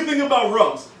 what do you think about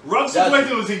Ruggs? Ruggs' Gotcha.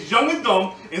 situation was he's young and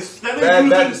dumb. Instead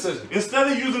Bad decision.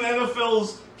 of using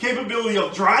NFL's capability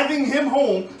of driving him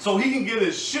home so he can get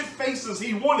as shit faced as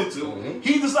he wanted to, Mm-hmm.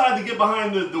 he decided to get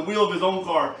behind the wheel of his own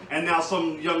car, and now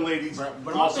some young ladies.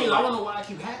 But my thing is, I don't know why it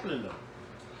keep happening though.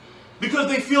 Because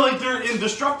they feel like they're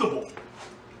indestructible.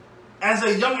 As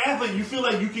a young athlete, you feel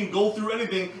like you can go through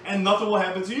anything and nothing will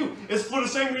happen to you. It's for the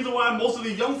same reason why most of the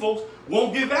young folks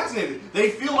won't get vaccinated. They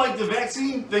feel like the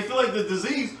vaccine, they feel like the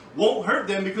disease won't hurt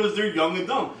them because they're young and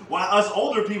dumb. While us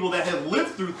older people that have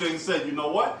lived through things said, you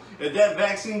know what? If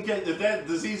that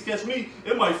disease catch me,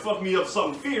 it might fuck me up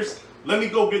something fierce. Let me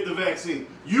go get the vaccine.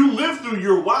 You lived through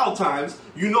your wild times.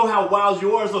 You know how wild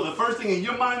you are. So the first thing in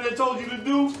your mind that told you to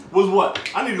do was what?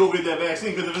 I need to go get that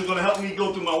vaccine because if it's going to help me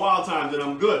go through my wild times, then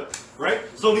I'm good. Right?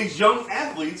 So these young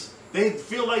athletes They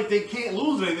feel like they can't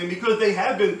lose anything because they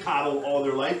have been coddled all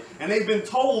their life, and they've been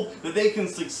told that they can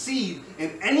succeed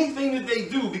in anything that they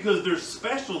do because their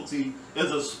specialty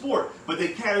is a sport, but they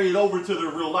carry it over to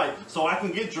their real life. So I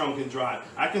can get drunk and drive.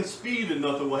 I can speed and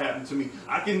nothing will happen to me.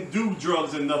 I can do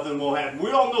drugs and nothing will happen.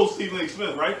 We all know Stephen A.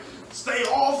 Smith, right? Stay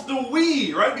off the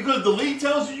weed, right? Because the league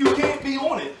tells you can't be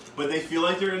on it. But they feel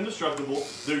like they're indestructible.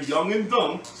 They're young and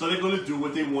dumb, so they're going to do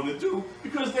what they want to do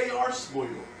because they are spoiled.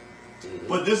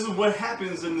 But this is what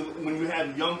happens when you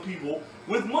have young people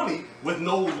with money, with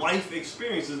no life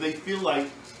experiences. They feel like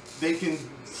they can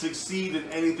succeed in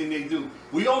anything they do.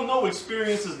 We all know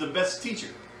experience is the best teacher.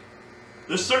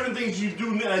 There's certain things you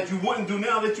do now that you wouldn't do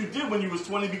now that you did when you was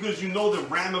 20 because you know the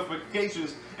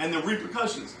ramifications and the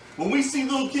repercussions. When we see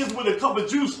little kids with a cup of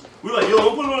juice, we're like, yo,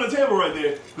 don't put it on the table right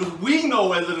there. Because we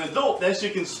know as an adult that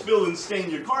shit can spill and stain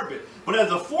your carpet. But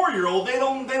as a 4-year-old, they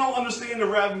don't understand the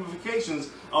ramifications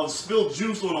of spilled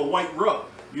juice on a white rug.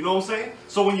 You know what I'm saying?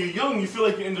 So when you're young, you feel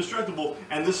like you're indestructible,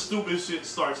 and this stupid shit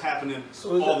starts happening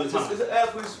all the time. Is it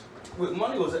athletes with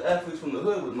money, or is it athletes from the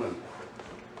hood with money?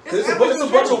 There's a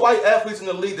bunch of white athletes in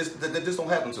the league that this don't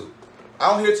happen to.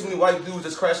 I don't hear too many white dudes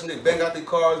just crashing, they bang out their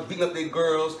cars, beating up their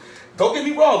girls. Don't get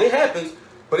me wrong, it happens,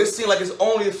 but it seems like it's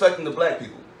only affecting the black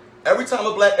people. Every time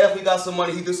a black athlete got some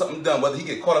money, he did something dumb. Whether he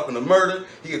get caught up in a murder,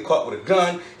 he get caught with a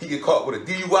gun, he get caught with a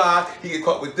DUI, he get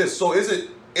caught with this. So is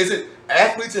it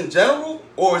athletes in general,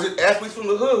 or is it athletes from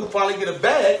the hood who finally get a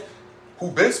bag, who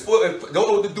been spoiled and don't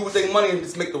know what to do with their money and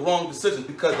just make the wrong decisions?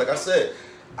 Because, like I said,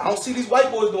 I don't see these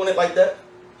white boys doing it like that.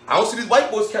 I don't see these white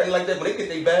boys carrying like that when they get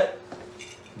their bag.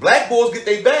 Black boys get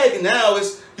their bag, and now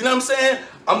it's, you know what I'm saying?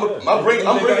 I'm bringing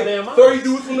 30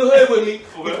 dudes from the hood with me.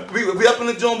 Okay. We up in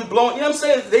the joint, we blowing. You know what I'm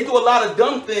saying? They do a lot of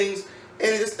dumb things, and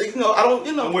it's, you know, I don't,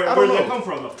 you know. Where does that come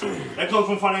from, though? That comes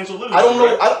from financial literacy. I don't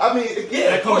know. Right? I mean,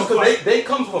 yeah, of course, because they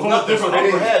come from nothing, so they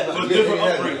didn't have nothing. Different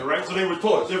upbringing, right? So they were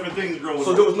taught different things growing up.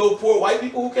 So there was no poor white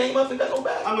people who came up and got no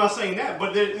bag. I'm not saying that,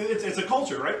 but it's a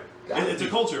culture, right? It's a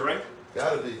culture, right?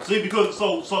 Gotta be. See, because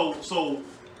so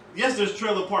yes, there's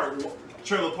trailer park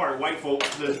white folk.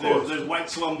 There's white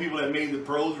slum people that made the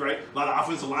pros, right? A lot of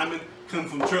offensive linemen come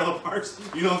from trailer parks.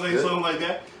 You know what I'm saying? Yeah. Something like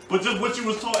that. But just what you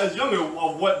was taught as younger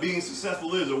of what being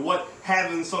successful is, or what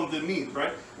having something means,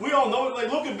 right? We all know it.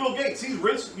 Like, look at Bill Gates. He's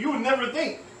rich. You would never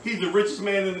think he's the richest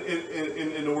man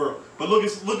in the world. But look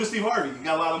at Steve Harvey. He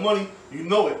got a lot of money. You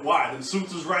know it. Why? The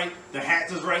suits is right. The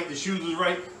hats is right. The shoes is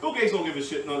right. Bill Gates don't give a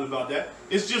shit nothing about that.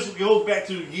 It's just, it goes back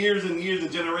to years and years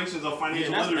and generations of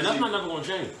financial literacy. And that's not never going to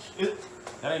change.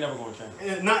 That ain't never going to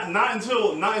change.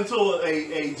 Not until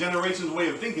a generation's way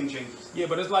of thinking changes. Yeah,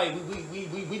 but it's like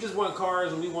we just want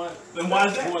cars and we want. Then why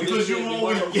is that? Because you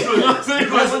always.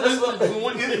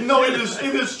 No, it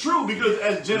is true, because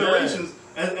as generations,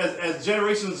 as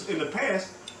generations in the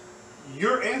past,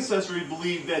 your ancestry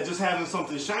believed that just having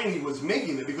something shiny was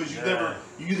making it, because you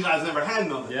guys never had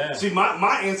nothing. Yeah. See,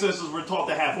 my ancestors were taught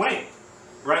to have land,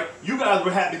 right? You guys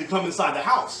were happy to come inside the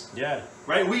house. Yeah.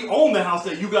 Right? We own the house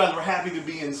that you guys were happy to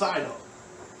be inside of.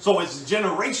 So it's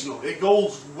generational. It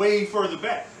goes way further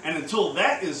back. And until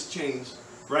that is changed,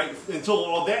 right?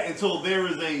 Until there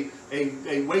is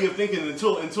a way of thinking,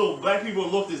 until black people are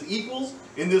looked as equals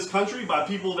in this country by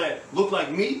people that look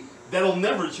like me, that'll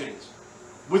never change.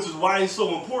 Which is why it's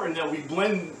so important that we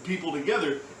blend people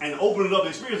together and open it up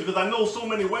experience. Because I know so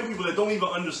many white people that don't even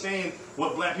understand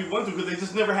what black people went through, because they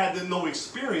just never had no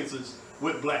experiences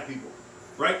with black people.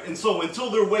 Right? And so until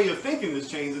their way of thinking has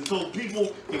changed, until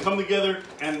people can come together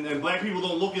and black people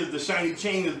don't look at the shiny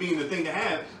chain as being the thing to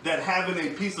have, that having a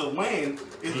piece of land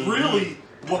is really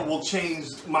what will change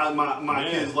my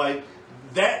kids' life.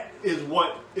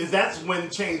 That's when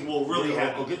change will really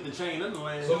happen. Or get the chain in the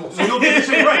land. So you'll get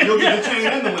the chain, right? You'll get the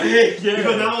chain in the land. Yeah.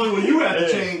 Because not only will you have the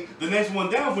chain, the next one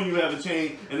down when you have a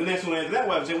chain, and the next one after that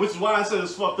will have a chain. Which is why I said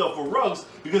it's fucked up for Ruggs,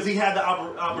 because he had the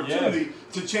opportunity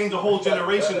to change a whole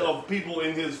generation of people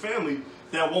in his family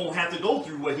that won't have to go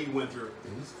through what he went through.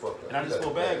 And I just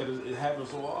feel bad because it happens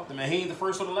so often. Man, he ain't the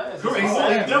first or the last. Correct. He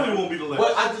definitely won't be the last.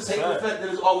 But I just hate the fact that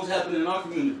it's always happening in our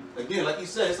community. Again, like you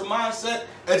said, it's a mindset.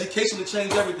 Education to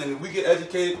change everything. If we get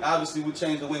educated, obviously we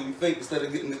change the way we think. Instead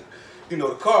of getting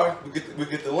the car, we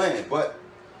get the land. But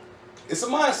it's a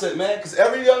mindset, man. Because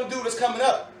every young dude that's coming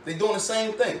up, they doing the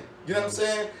same thing. You know what I'm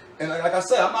saying? And like I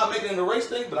said, I'm not making it a race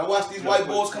thing, but I watch these white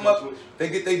boys come up. They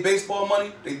get their baseball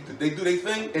money. They do their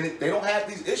thing, and they don't have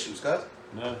these issues, guys.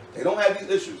 No. They don't have these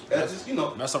issues. That's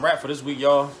just, That's a wrap for this week,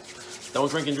 y'all.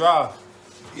 Don't drink and drive.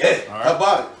 Yeah. All right. How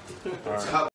about it? All right.